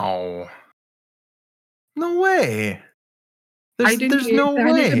 Hmm. No. No way. I didn't There's create no the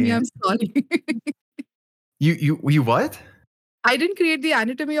anatomy, way. I'm sorry. You what? I didn't create the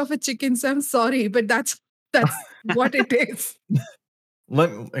anatomy of a chicken, so I'm sorry, but that's what it is.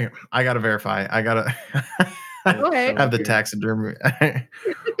 I gotta verify. I gotta Go That's ahead. so have the weird. taxidermy.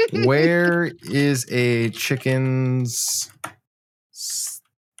 Where is a chicken's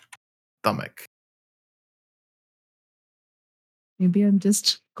stomach? Maybe I'm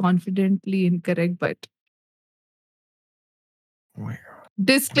just confidently incorrect, but Where?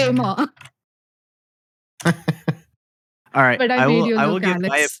 disclaimer. All right, But I made you I will look, give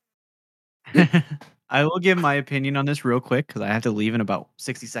my Alex. I will give my opinion on this real quick because I have to leave in about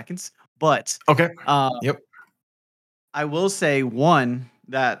 60 seconds. But Okay. uh, Yep. I will say one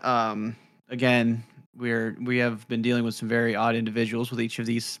that again we have been dealing with some very odd individuals with each of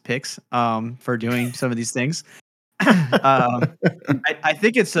these picks for doing some of these things. I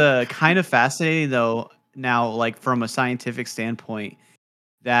think it's kind of fascinating though now, like from a scientific standpoint,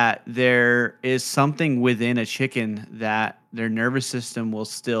 that there is something within a chicken that their nervous system will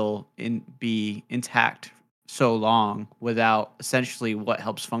still be intact so long without essentially what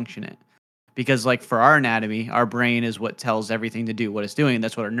helps function it. Because like for our anatomy, our brain is what tells everything to do what it's doing.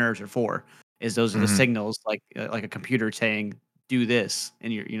 That's what our nerves are for. Is those are the Mhm. signals like a computer saying do this,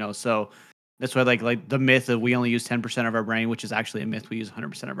 and so that's why like the myth of we only use 10% of our brain, which is actually a myth. We use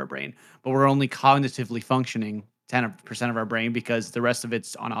 100% of our brain, but we're only cognitively functioning 10% of our brain because the rest of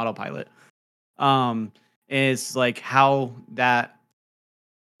it's on autopilot. Um, is like how that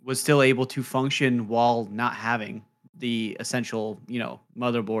was still able to function while not having the essential,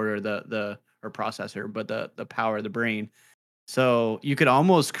 motherboard or the or processor, but the power of the brain. So you could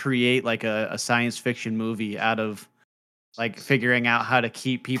almost create like a science fiction movie out of like figuring out how to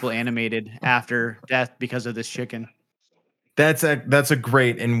keep people animated after death because of this chicken. That's a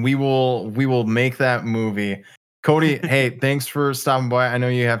great, and we will make that movie. Cody, hey, thanks for stopping by. I know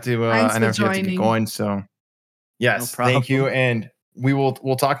you have to. Thanks I for know you have to get joining. going. So No yes, thank you, problem. and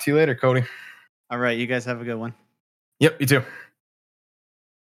we'll talk to you later, Cody. All right, you guys have a good one. Yep, you too.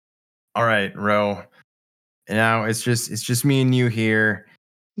 All right, Ro. Now it's just me and you here.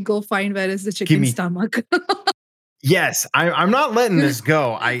 Go find where is the Give chicken me stomach. yes. I'm not letting this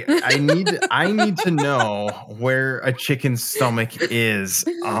go. I need to know where a chicken's stomach is.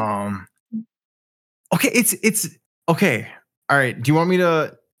 Okay, it's okay. All right. Do you want me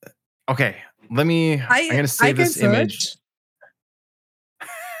to? Okay, I'm gonna I save can this image. search.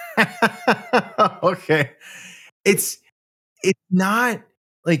 Okay, it's it's not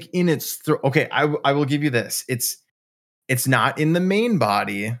like in its throat. Okay, I will give you this. It's not in the main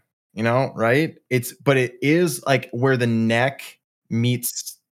body, right? But it is like where the neck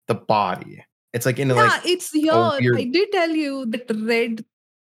meets the body. It's like into Yeah, like it's here. a I weird. did tell you that red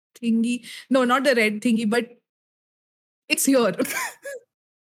thingy. No, not the red thingy, but it's here.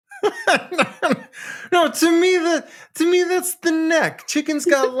 No, to me that's the neck. Chicken's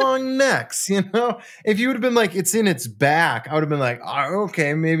got long necks, If you would have been like it's in its back, I would have been like, oh,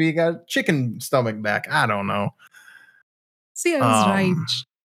 okay, maybe you got chicken stomach back. I don't know. See, I was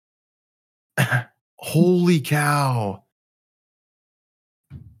right. Um holy cow.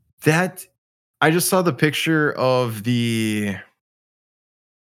 That I just saw the picture of the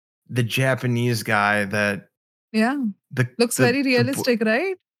Japanese guy that Yeah. the Looks the very the realistic,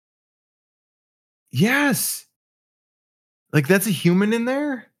 right? yes. Like that's a human in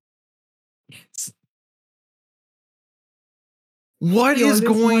there? Yes. What He is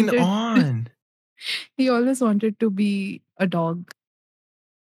always going wanted on? he always wanted to be a dog.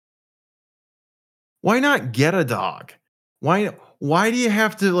 Why not get a dog? Why do you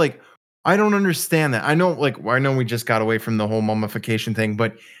have to like I don't understand that. I know we just got away from the whole mummification thing,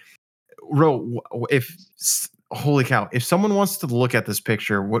 but Ro, if holy cow! If someone wants to look at this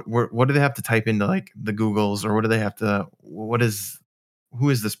picture, what do they have to type into like the Googles, or what do they have to? What is who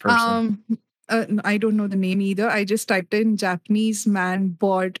is this person? Um, I don't know the name either. I just typed in Japanese man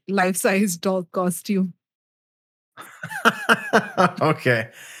bought life-size dog costume. Okay.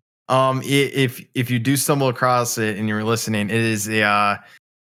 If you do stumble across it and you're listening, it is a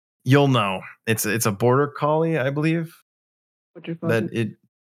you'll know it's a border collie, I believe. What do you call That it? it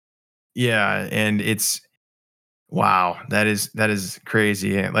Yeah, and it's wow, that is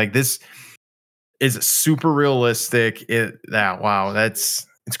crazy. Like this is super realistic. Wow, that's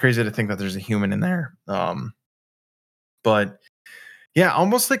it's crazy to think that there's a human in there. But yeah,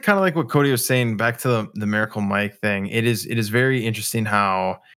 almost like kind of like what Cody was saying back to the Miracle Mike thing. It is very interesting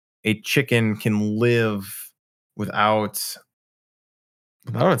how a chicken can live without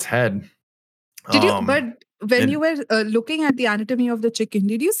without its head. Did you? But Um when you and were looking at the anatomy of the chicken,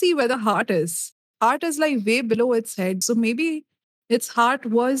 did you see where the heart is? Heart is like way below its head, so maybe its heart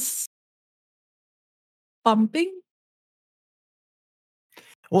was pumping.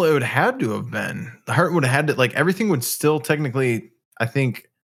 well, it would had to have been. The heart would have had to like everything would still technically, I think,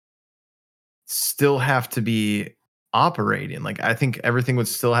 still have to be operating. Like I think everything would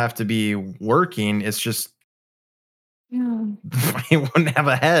still have to be working. It's just Yeah. it wouldn't have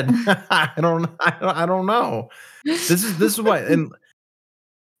a head. I don't know. This is why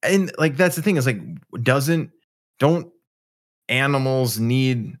and like that's the thing is like doesn't don't animals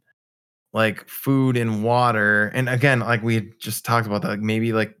need like food and water? And again, like we had just talked about that, like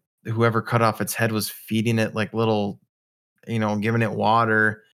maybe like whoever cut off its head was feeding it like little, giving it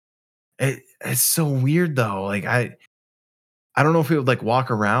water. It's so weird though. Like I don't know if it would like walk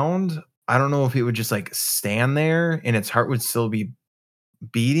around. I don't know if it would just like stand there and its heart would still be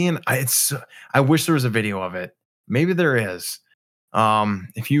beating. I wish there was a video of it. Maybe there is.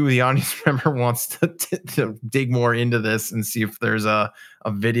 If you, the audience member, wants to dig more into this and see if there's a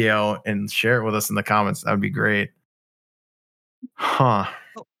video and share it with us in the comments, that would be great. Huh?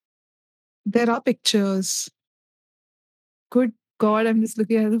 Oh, there are pictures. Good God, I'm just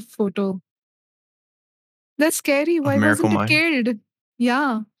looking at the photo. That's scary. Of Why Miracle wasn't it Mike. killed?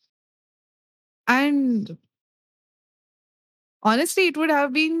 Yeah. And honestly, it would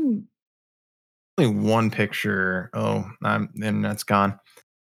have been. Only one picture. Oh, and that's gone,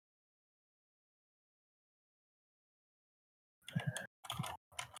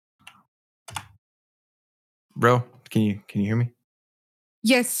 bro. Can you hear me?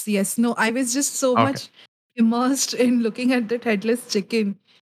 Yes, yes. No, I was just so Okay. much immersed in looking at that headless chicken.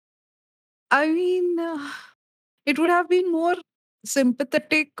 I mean, it would have been more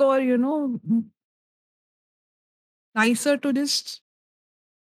sympathetic or, nicer to just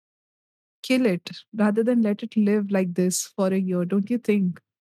kill it rather than let it live like this for a year, don't you think?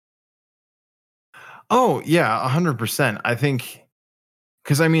 Oh yeah, 100%. I think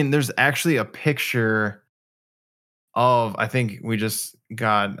because I mean, there's actually a picture of. I think we just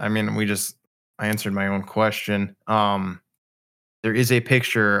got. I mean, I answered my own question. There is a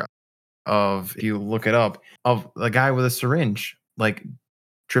picture of, if you look it up, of a guy with a syringe, like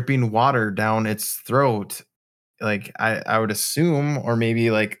dripping water down its throat. Like I would assume, or maybe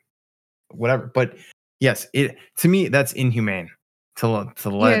like whatever. But yes, it to me that's inhumane to let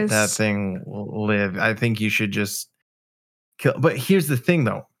that Yes. thing live. I think you should just kill. But here's the thing,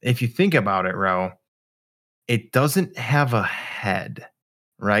 though. If you think about it, Ro, it doesn't have a head,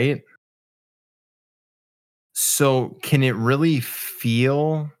 right? So can it really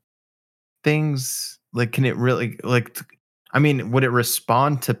feel things? Like, can it really like? I mean, would it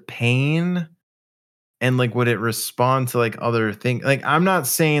respond to pain? And like, would it respond to like other things? Like, I'm not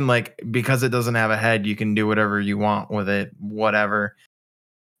saying like because it doesn't have a head, you can do whatever you want with it, whatever.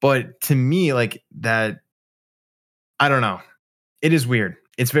 But to me, like that, I don't know. It is weird.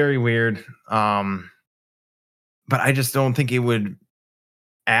 It's very weird. But I just don't think it would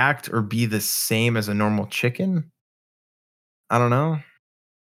act or be the same as a normal chicken. I don't know.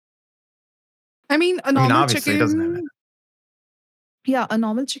 I mean, a I mean, normal obviously, it doesn't have it. chicken, yeah, a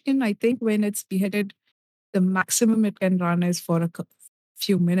normal chicken, I think when it's beheaded, the maximum it can run is for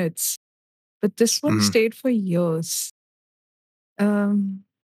few minutes. But this one Mhm. stayed for years. Um,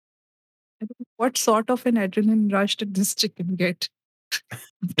 I don't know what sort of an adrenaline rush did this chicken get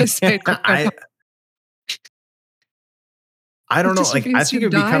after his head got cut I off? I don't It know. just Like, I refused to think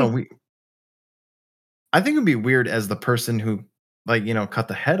it'd be kind of die. weird. I think it'd be weird as the person who, like, cut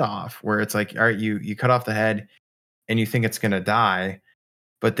the head off, where it's like, all right, you cut off the head and you think it's gonna die,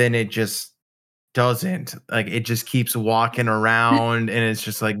 but then it just doesn't. Like, it just keeps walking around and it's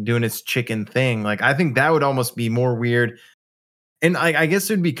just like doing its chicken thing. Like, I think that would almost be more weird. And I guess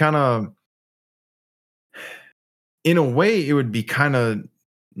it'd be kind of in a way, it would be kind of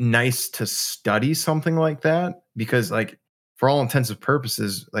nice to study something like that because, like, for all intents and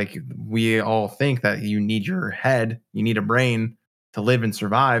purposes, like we all think that you need your head, you need a brain to live and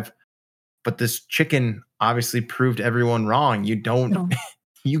survive. But this chicken obviously proved everyone wrong. You don't, No.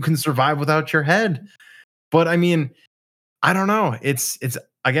 you can survive without your head. But I mean, I don't know. It's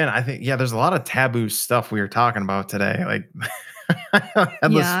again, I think, yeah, there's a lot of taboo stuff we were talking about today, like Yeah,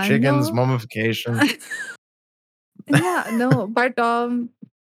 headless I chickens, know. mummification. Yeah, no, but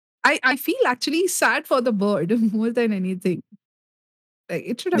I feel actually sad for the bird more than anything. Like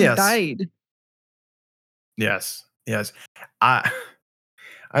it should have Yes. died. Yes. Yes. I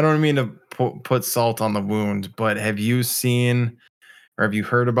I don't mean to put salt on the wound, but have you seen or have you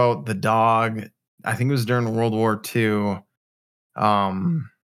heard about the dog? I think it was during World War II. Um,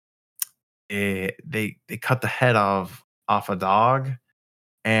 they cut the head off a dog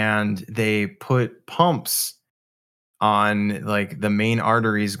and they put pumps on like the main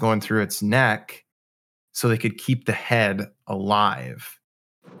arteries going through its neck so they could keep the head alive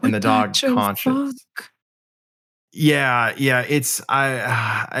and What the the dog actual fuck? conscious. Yeah, yeah, it's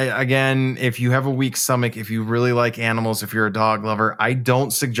I again, if you have a weak stomach, if you really like animals, if you're a dog lover, I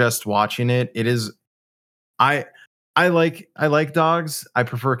don't suggest watching it. It is I I like dogs. I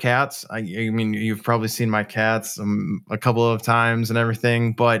prefer cats. I mean, you've probably seen my cats a couple of times and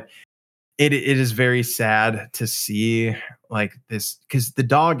everything, but it is very sad to see like this because the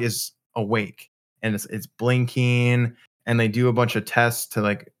dog is awake and it's blinking and they do a bunch of tests to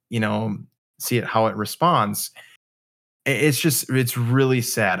like see it how it responds. It's just it's really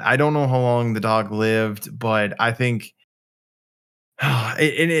sad. I don't know how long the dog lived, but I think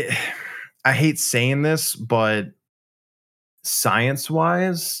it I hate saying this, but science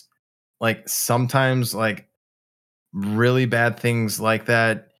wise, like sometimes like really bad things like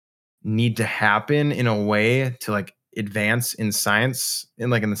that need to happen in a way to like advance in science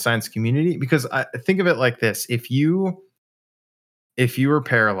in like in the science community because I think of it like this. If you were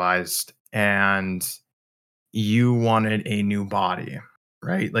paralyzed and you wanted a new body,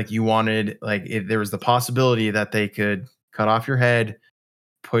 right? Like you wanted like if there was the possibility that they could cut off your head,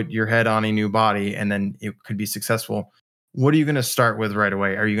 put your head on a new body, and then it could be successful. What are you going to start with right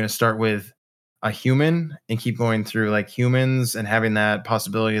away? Are you going to start with a human and keep going through like humans and having that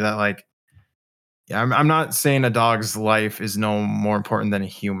possibility that like yeah, I'm not saying a dog's life is no more important than a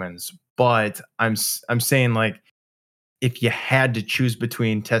human's, but I'm saying like if you had to choose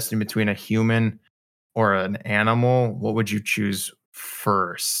between testing between a human or an animal, what would you choose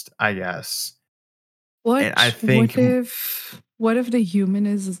first, I guess? And I What think what if the human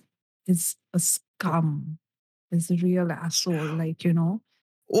is a scum? Is a real asshole, like, well,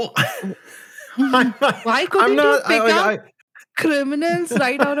 W- Why I'm couldn't you not pick up I criminals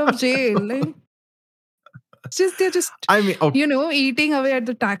right out of jail? Like, it's just they're just, I mean, okay. eating away at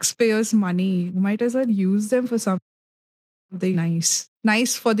the taxpayers' money. You might as well use them for something nice.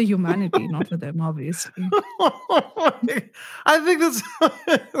 Nice for the humanity, not for them, obviously. I think that's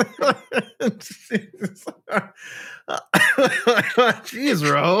jeez,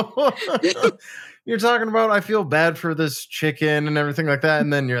 Ro. You're talking about I feel bad for this chicken and everything like that,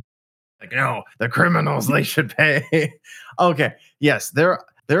 and then you're like, no, the criminals they should pay. Okay, yes, there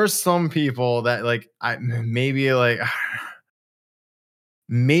are some people that like I maybe like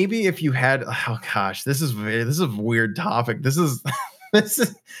maybe if you had oh gosh, this is a weird topic. This is this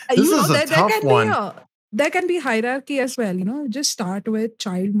is a There tough can be one. hierarchy as well. Just start with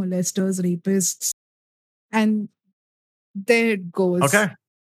child molesters, rapists, and there it goes. Okay.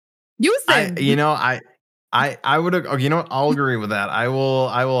 Use I them. you know, I would you know what? I'll agree with that. I will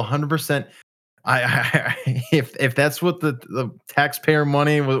 100% if that's what the taxpayer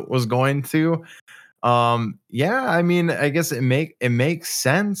money was going to, yeah, I mean, I guess it makes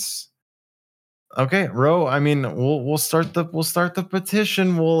sense. Okay, Ro, I mean, we'll start the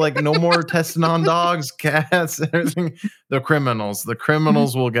petition. We'll like no more testing on dogs, cats, everything. The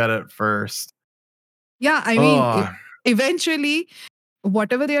criminals will get it first. Yeah, I mean, Oh, eventually,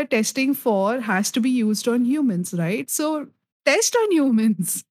 whatever they are testing for has to be used on humans, right? So test on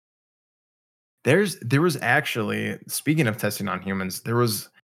humans. there was actually speaking of testing on humans, there was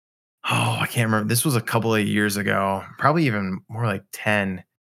oh, I can't remember. This was a couple of years ago, probably even more like 10.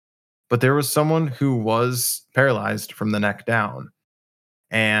 But there was someone who was paralyzed from the neck down.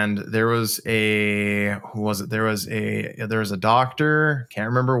 And there was a who was it? There was a doctor, can't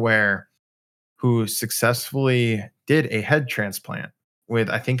remember where, who successfully did a head transplant with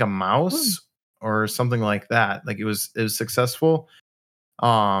I think a Oh, mouse or something like that. Like it was successful.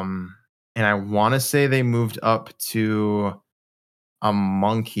 And I want to say they moved up to a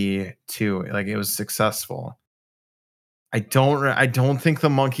monkey too. Like it was successful. I don't think the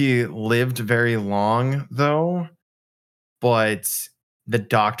monkey lived very long though, but the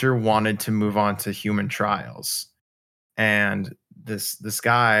doctor wanted to move on to human trials. And this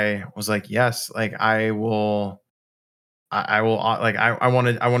guy was like, "Yes, like I will like I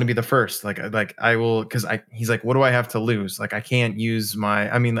want to be the first. Like I will cuz I he's like, "What do I have to lose? Like I can't use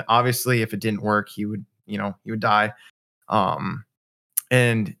my I mean, obviously if it didn't work, he would, he would die." Um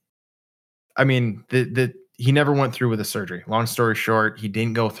and I mean, the he never went through with the surgery. Long story short, he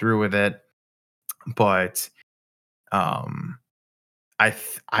didn't go through with it, but um I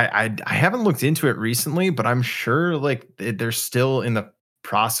haven't looked into it recently, but I'm sure like they're still in the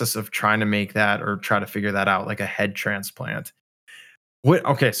process of trying to make that or try to figure that out, like a head transplant. What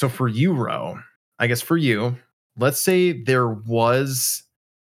Okay, so for you, Ro, I guess for you, let's say there was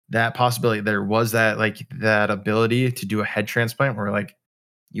that possibility, there was that like that ability to do a head transplant where like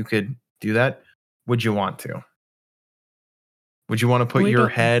you could do that. Would you want to? Would you want to put Wait, your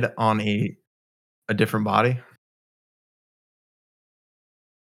head on a different body?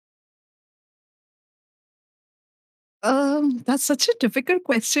 that's such a difficult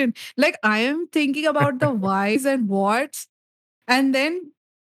question. Like I am thinking about the whys and whats, and then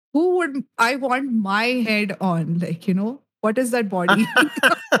who would I want my head on? Like, what is that body?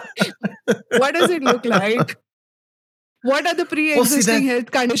 What does it look like? What are the Well, see pre-existing that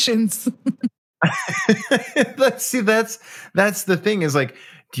health conditions? that's the thing is like,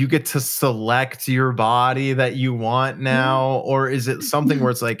 do you get to select your body that you want now, or is it something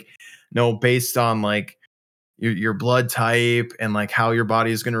where it's like, no, based on like your blood type and like how your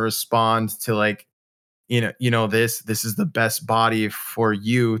body is going to respond to like, this is the best body for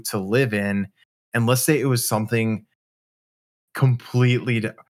you to live in. And let's say it was something completely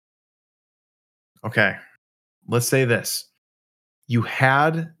okay, let's say this. You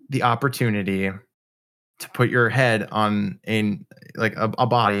had the opportunity to put your head on a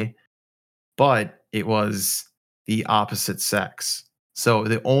body, but it was the opposite sex. So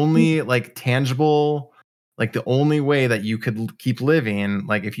the only like tangible, like the only way that you could keep living,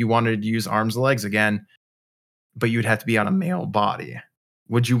 like if you wanted to use arms and legs again, but you'd have to be on a male body.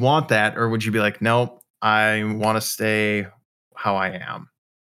 Would you want that, or would you be like, nope, I want to stay how I am?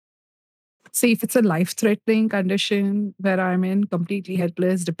 See, if it's a life-threatening condition where I'm in completely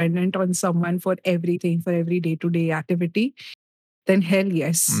helpless, dependent on someone for everything, for every day-to-day activity, then hell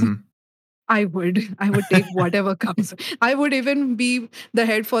yes. Mhm. I would. I would take whatever comes. I would even be the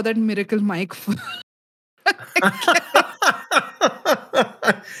head for that miracle mic.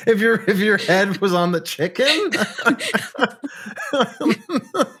 If your head was on the chicken.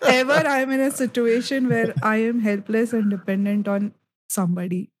 Ever I'm in a situation where I am helpless and dependent on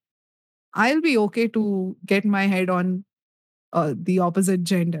somebody, I'll be okay to get my head on the opposite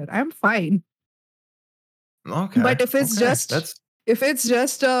gender. I'm fine. Okay, But okay, that's if it's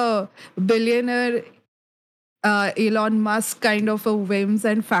just a billionaire Elon Musk kind of a whims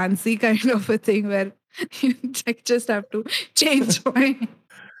and fancy kind of a thing where you just have to change my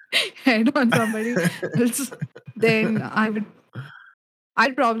head on somebody else, then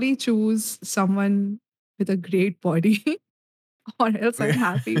I'd probably choose someone with a great body, or else I'm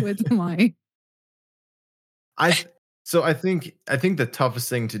happy with mine. I th- so I think the toughest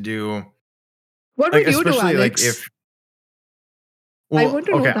thing to do, What like would you do, especially like Alex? if I well, want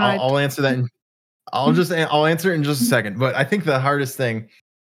to know okay, that. I'll answer that. I'll answer it in just a second. But I think the hardest thing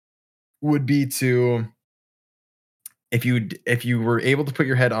would be to if you were able to put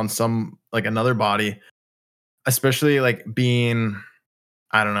your head on some like another body, especially like being,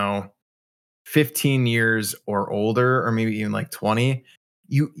 I don't know, 15 years or older, or maybe even like 20,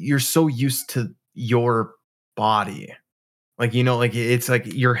 you're so used to your body. Like, like it's like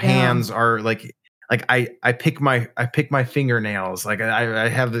your Yeah. hands are like I pick my fingernails. Like I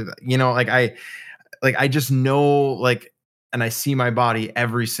have the, like I just know like, and I see my body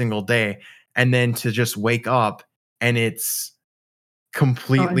every single day. And then to just wake up and it's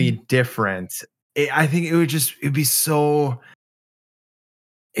completely Gone. different. I think it'd be so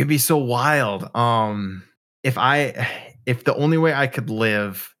wild. If the only way I could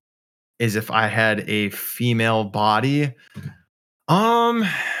live is if I had a female body, um,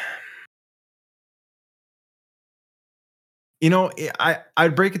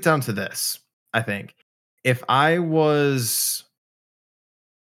 I'd break it down to this. I think if I was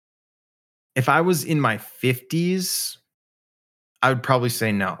if I was in my 50s, I would probably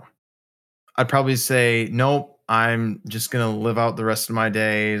say no. I'd probably say nope. I'm just gonna live out the rest of my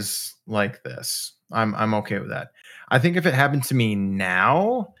days like this. I'm okay with that. I think if it happened to me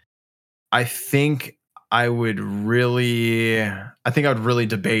now, I think I think I would really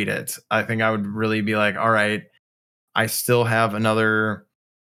debate it. I think I would really be like, all right, I still have another,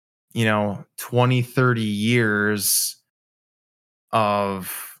 20, 30 years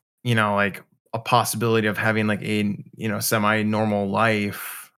of, like a possibility of having like a, semi normal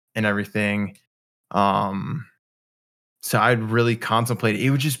life and everything. Um, so I'd really contemplate it. It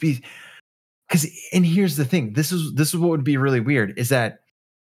would just be because, and here's the thing, this is what would be really weird is that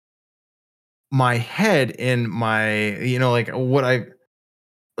my head and my, like what I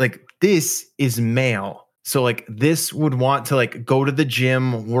like this is male. So like this would want to like go to the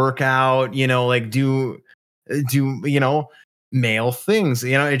gym, work out, like do male things.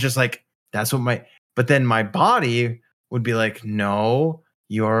 It's just like that's what my but then my body would be like, no,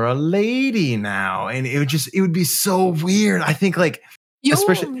 you're a lady now. And it would be so weird. I think like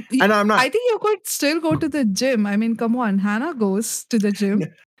especially and I'm I not think you could still go to the gym. I mean, come on, Hannah goes to the gym.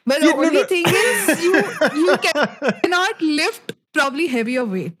 n- But the yeah, no, only no. thing is you cannot lift probably heavier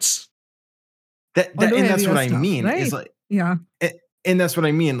weights or That do and that's what heavier I stuff, mean is right? like Yeah. A- and that's what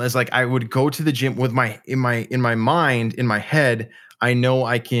I mean is like I would go to the gym with my in my mind in my head I know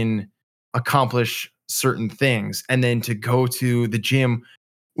I can accomplish certain things and then to go to the gym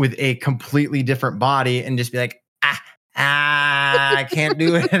with a completely different body and just be like I can't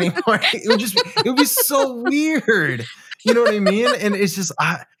do it anymore. It would be so weird. You know what I mean? And it's just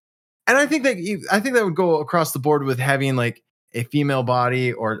and I think that would go across the board with having like a female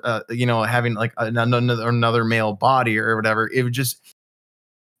body or having like another male body or whatever. It would just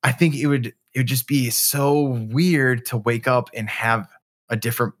I think it would just be so weird to wake up and have a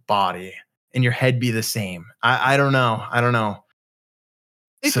different body and your head be the same. I don't know. I don't know.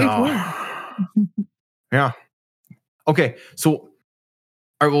 It So would. yeah. Okay. So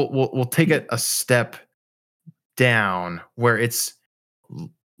all right, we'll take it a step down where it's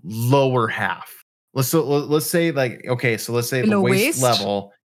lower half. Let's say like okay, so let's say the Below waist waist.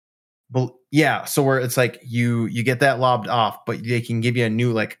 level. But yeah, so where it's like you get that lobbed off, but they can give you a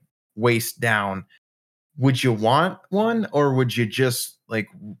new like waist down. Would you want one, or would you just like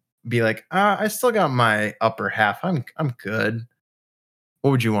be like, I still got my upper half. I'm good.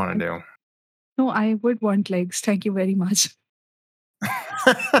 What would you want to No, I would want legs. Thank you very much.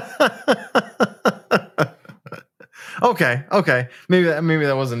 do? Okay. Maybe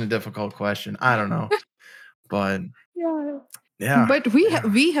that wasn't a difficult question. I don't know, but Yeah. yeah, But we yeah.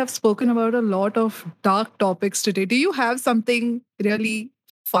 we have spoken about a lot of dark topics today. Do you have something really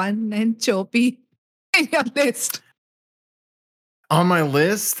fun and chirpy in your list On my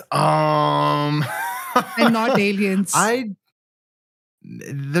list, and not aliens? I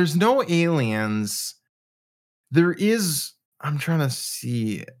there's no aliens. There is. I'm trying to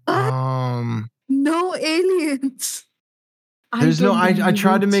see. What? No aliens. I There's no. don't I believe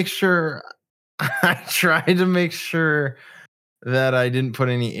tried to it. make sure. I tried to make sure that I didn't put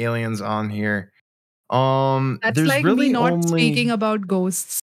any aliens on here. That's There's like me really not speaking only. about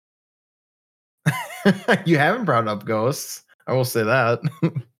ghosts. You haven't brought up ghosts. I will say that.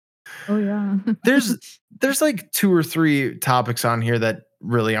 Oh yeah. there's there's like two or three topics on here that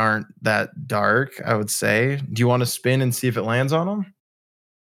really aren't that dark. I would say. Do you want to spin and see if it lands on them?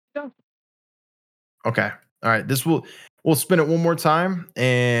 Sure. Okay. All right. We'll spin it one more time,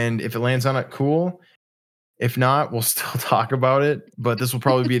 and if it lands on it, cool. If not, we'll still talk about it. But this will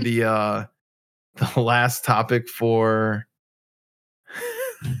probably be the last topic for.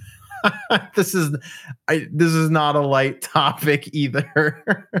 This is not a light topic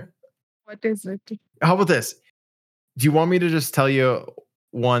either. What is it? How about this? Do you want me to just tell you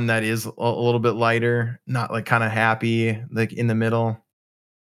one that is a little bit lighter, not like kind of happy, like in the middle,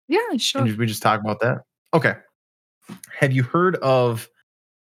 Yeah, and sure. we just talk about that? Okay. Have you heard of?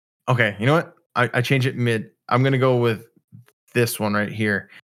 Okay, you know what? I change it mid. I'm gonna go with this one right here.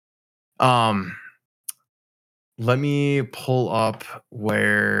 Um, let me pull up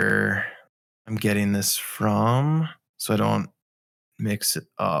where I'm getting this from so I don't mix it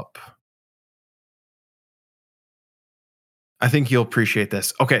up. I think you'll appreciate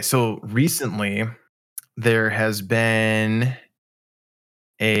this. Okay, so recently there has been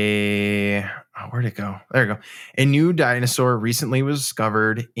where'd it go? There you go. A new dinosaur recently was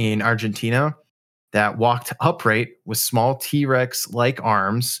discovered in Argentina that walked upright with small T-Rex like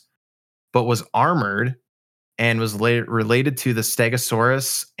arms, but was armored and was related to the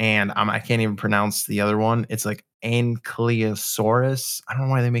Stegosaurus, and I can't even pronounce the other one. It's like Ankylosaurus. I don't know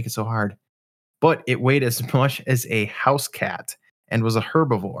why they make it so hard, but it weighed as much as a house cat and was a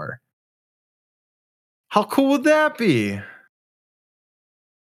herbivore. How cool would that be?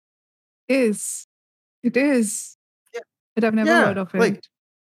 Is. It is. Yeah, But I've never yeah, heard of like it.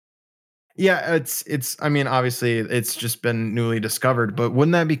 Yeah, it's I mean, obviously it's just been newly discovered, but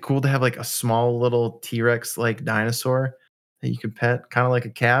wouldn't that be cool to have like a small little T-Rex like dinosaur that you could pet, kind of like a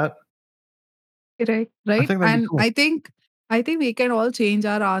cat? Correct, I right? think that'd be And cool. I think we can all change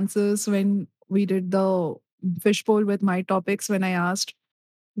our answers when we did the fishbowl with my topics when I asked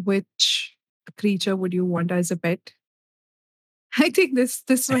which creature would you want as a pet. I think this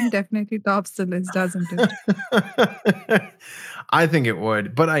one definitely tops the list, doesn't it? I think it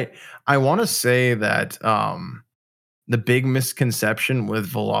would, but I want to say that the big misconception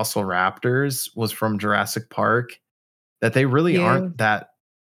with velociraptors was from Jurassic Park that they really Yeah, aren't that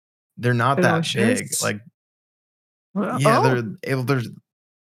they're not that big. ferocious. Like, yeah, Oh,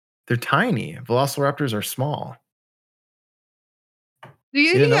 they're tiny. Velociraptors are small.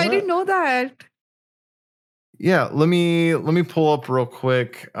 You didn't really? know I that? didn't know that. Yeah, let me pull up real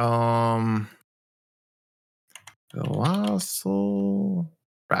quick.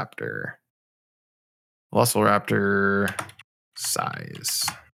 Velociraptor. Velociraptor size.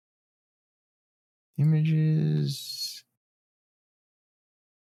 Images.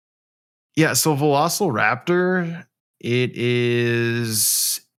 Yeah, so Velociraptor, it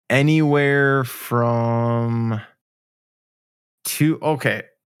is anywhere from two. Okay.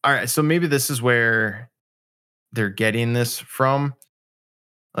 All right. So maybe this is where they're getting this from,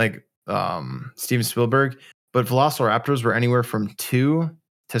 like Steven Spielberg. But Velociraptors were anywhere from 2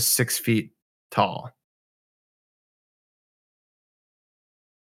 to 6 feet tall.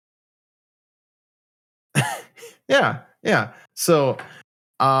 Yeah, yeah. So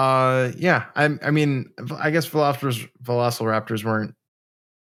yeah, I mean, I guess Velociraptors weren't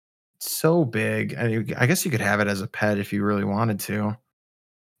so big. I guess you could have it as a pet if you really wanted to.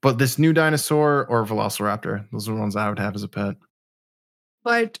 But this new dinosaur or Velociraptor, those are the ones I would have as a pet.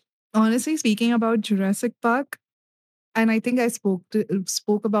 But honestly speaking about Jurassic Park, and I think I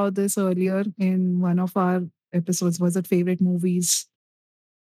spoke about this earlier in one of our episodes. Was it favorite movies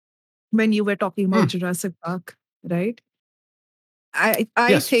when you were talking about Hmm. Jurassic Park, right? I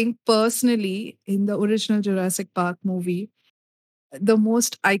Yes. think personally in the original Jurassic Park movie, the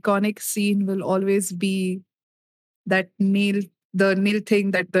most iconic scene will always be that the nail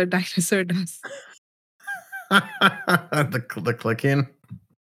thing that the dinosaur does. The clicking.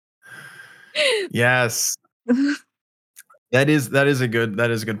 Yes. That is a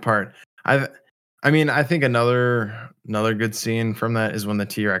good part. I I mean, I think another good scene from that is when the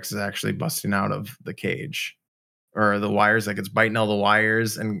T-Rex is actually busting out of the cage or the wires, like it's biting all the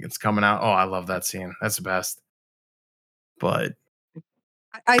wires and it's coming out. Oh, I love that scene. That's the best. But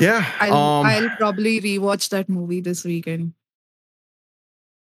I yeah, I'll probably rewatch that movie this weekend.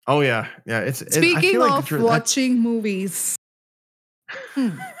 oh yeah, yeah. I Speaking feel like of that's. watching movies, hmm,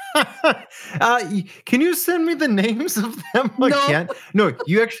 Can you send me the names of them no, again? No,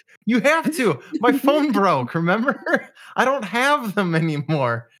 you have to. My phone broke. Remember, I don't have them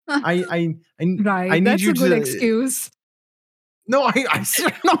anymore. I I I right, need that's you a good to. excuse. No, I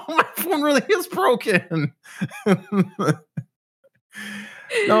said no. My phone really is broken.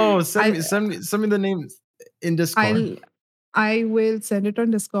 No, I'll send me the names in Discord. I'll I will send it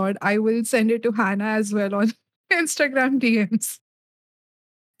on Discord. I will send it to Hannah as well on Instagram DMs.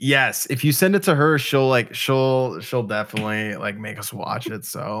 Yes, if you send it to her, she'll definitely like make us watch it.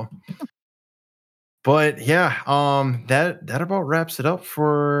 So, but yeah, that about wraps it up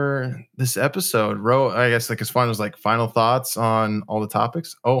for this episode. I guess like as far as like final thoughts on all the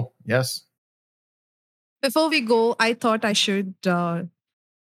topics. Oh yes. Before we go, I thought I should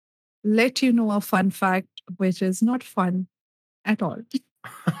let you know a fun fact, which is not fun at all.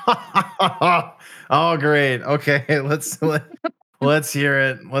 Oh great. Okay, let's hear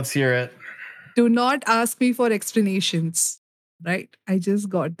it. Let's hear it. Do not ask me for explanations, right? I just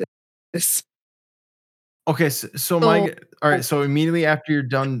got this. Okay, so So, all right. So immediately after you're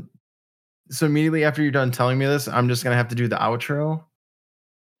done telling me this, I'm just gonna have to do the outro.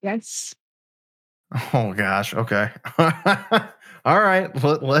 yes. Oh gosh. Okay. All right.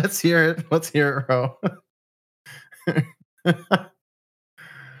 Let's hear it. Let's hear it, bro.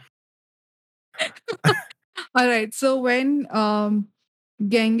 All right. So when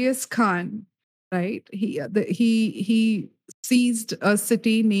Genghis Khan, right? He seized a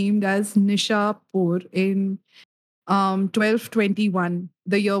city named as Nishapur in 1221.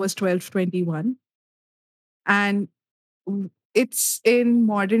 The year was 1221, and it's in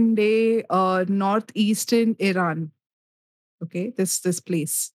modern day northeastern Iran. Okay, this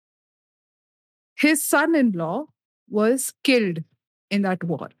place. His son-in-law was killed in that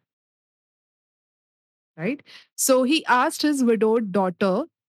war, right? So he asked his widowed daughter,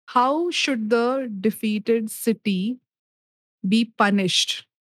 how should the defeated city be punished?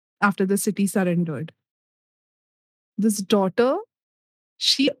 after the city surrendered. This daughter,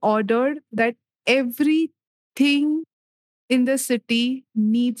 she ordered that everything in the city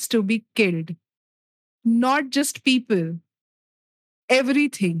needs to be killed, not just people,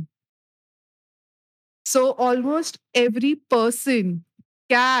 everything. So almost every person,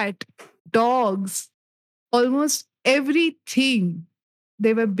 cat, dogs, almost everything,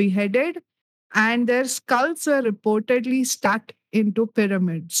 they were beheaded and their skulls were reportedly stacked into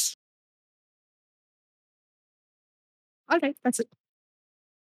pyramids. All right, that's it.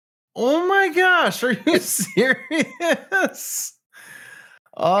 Oh my gosh, are you serious?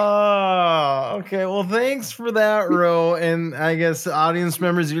 Oh, okay. Well, thanks for that, Ro. And I guess audience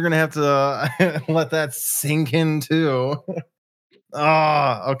members, you're gonna have to let that sink in too.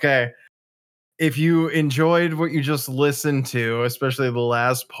 Oh, okay. If you enjoyed what you just listened to, especially the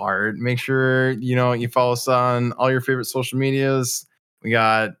last part, make sure you follow us on all your favorite social medias. We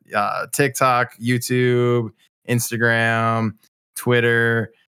got TikTok, YouTube, Instagram,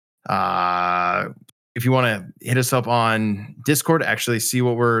 Twitter. If you want to hit us up on Discord, actually see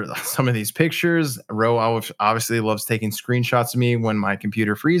what were some of these pictures. Ro obviously loves taking screenshots of me when my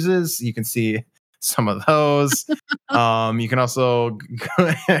computer freezes. You can see some of those. You can also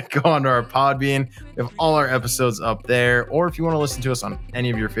go onto our Podbean. We have all our episodes up there. Or if you want to listen to us on any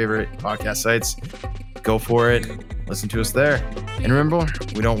of your favorite podcast sites, go for it. Listen to us there. And remember,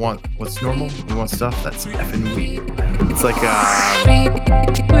 we don't want what's normal. We want stuff that's effing weird. It's like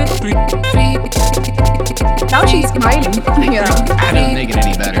Now she's smiling. Yeah. That doesn't make it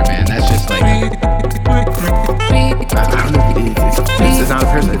any better, man. That's just like I don't know. It's not a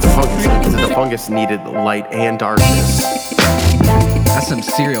parasite. It's a fungus. Because the fungus needed light and darkness. that's some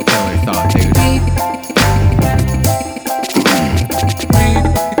serial killer thought, dude.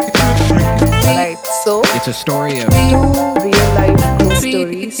 Right. So, It's a story of two real life ghost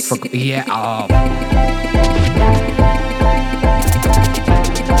stories. yeah.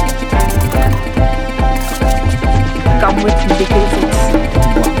 Come with me because it's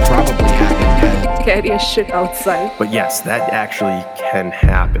What probably happened. scary as shit outside. But yes, that actually can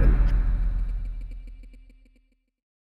happen.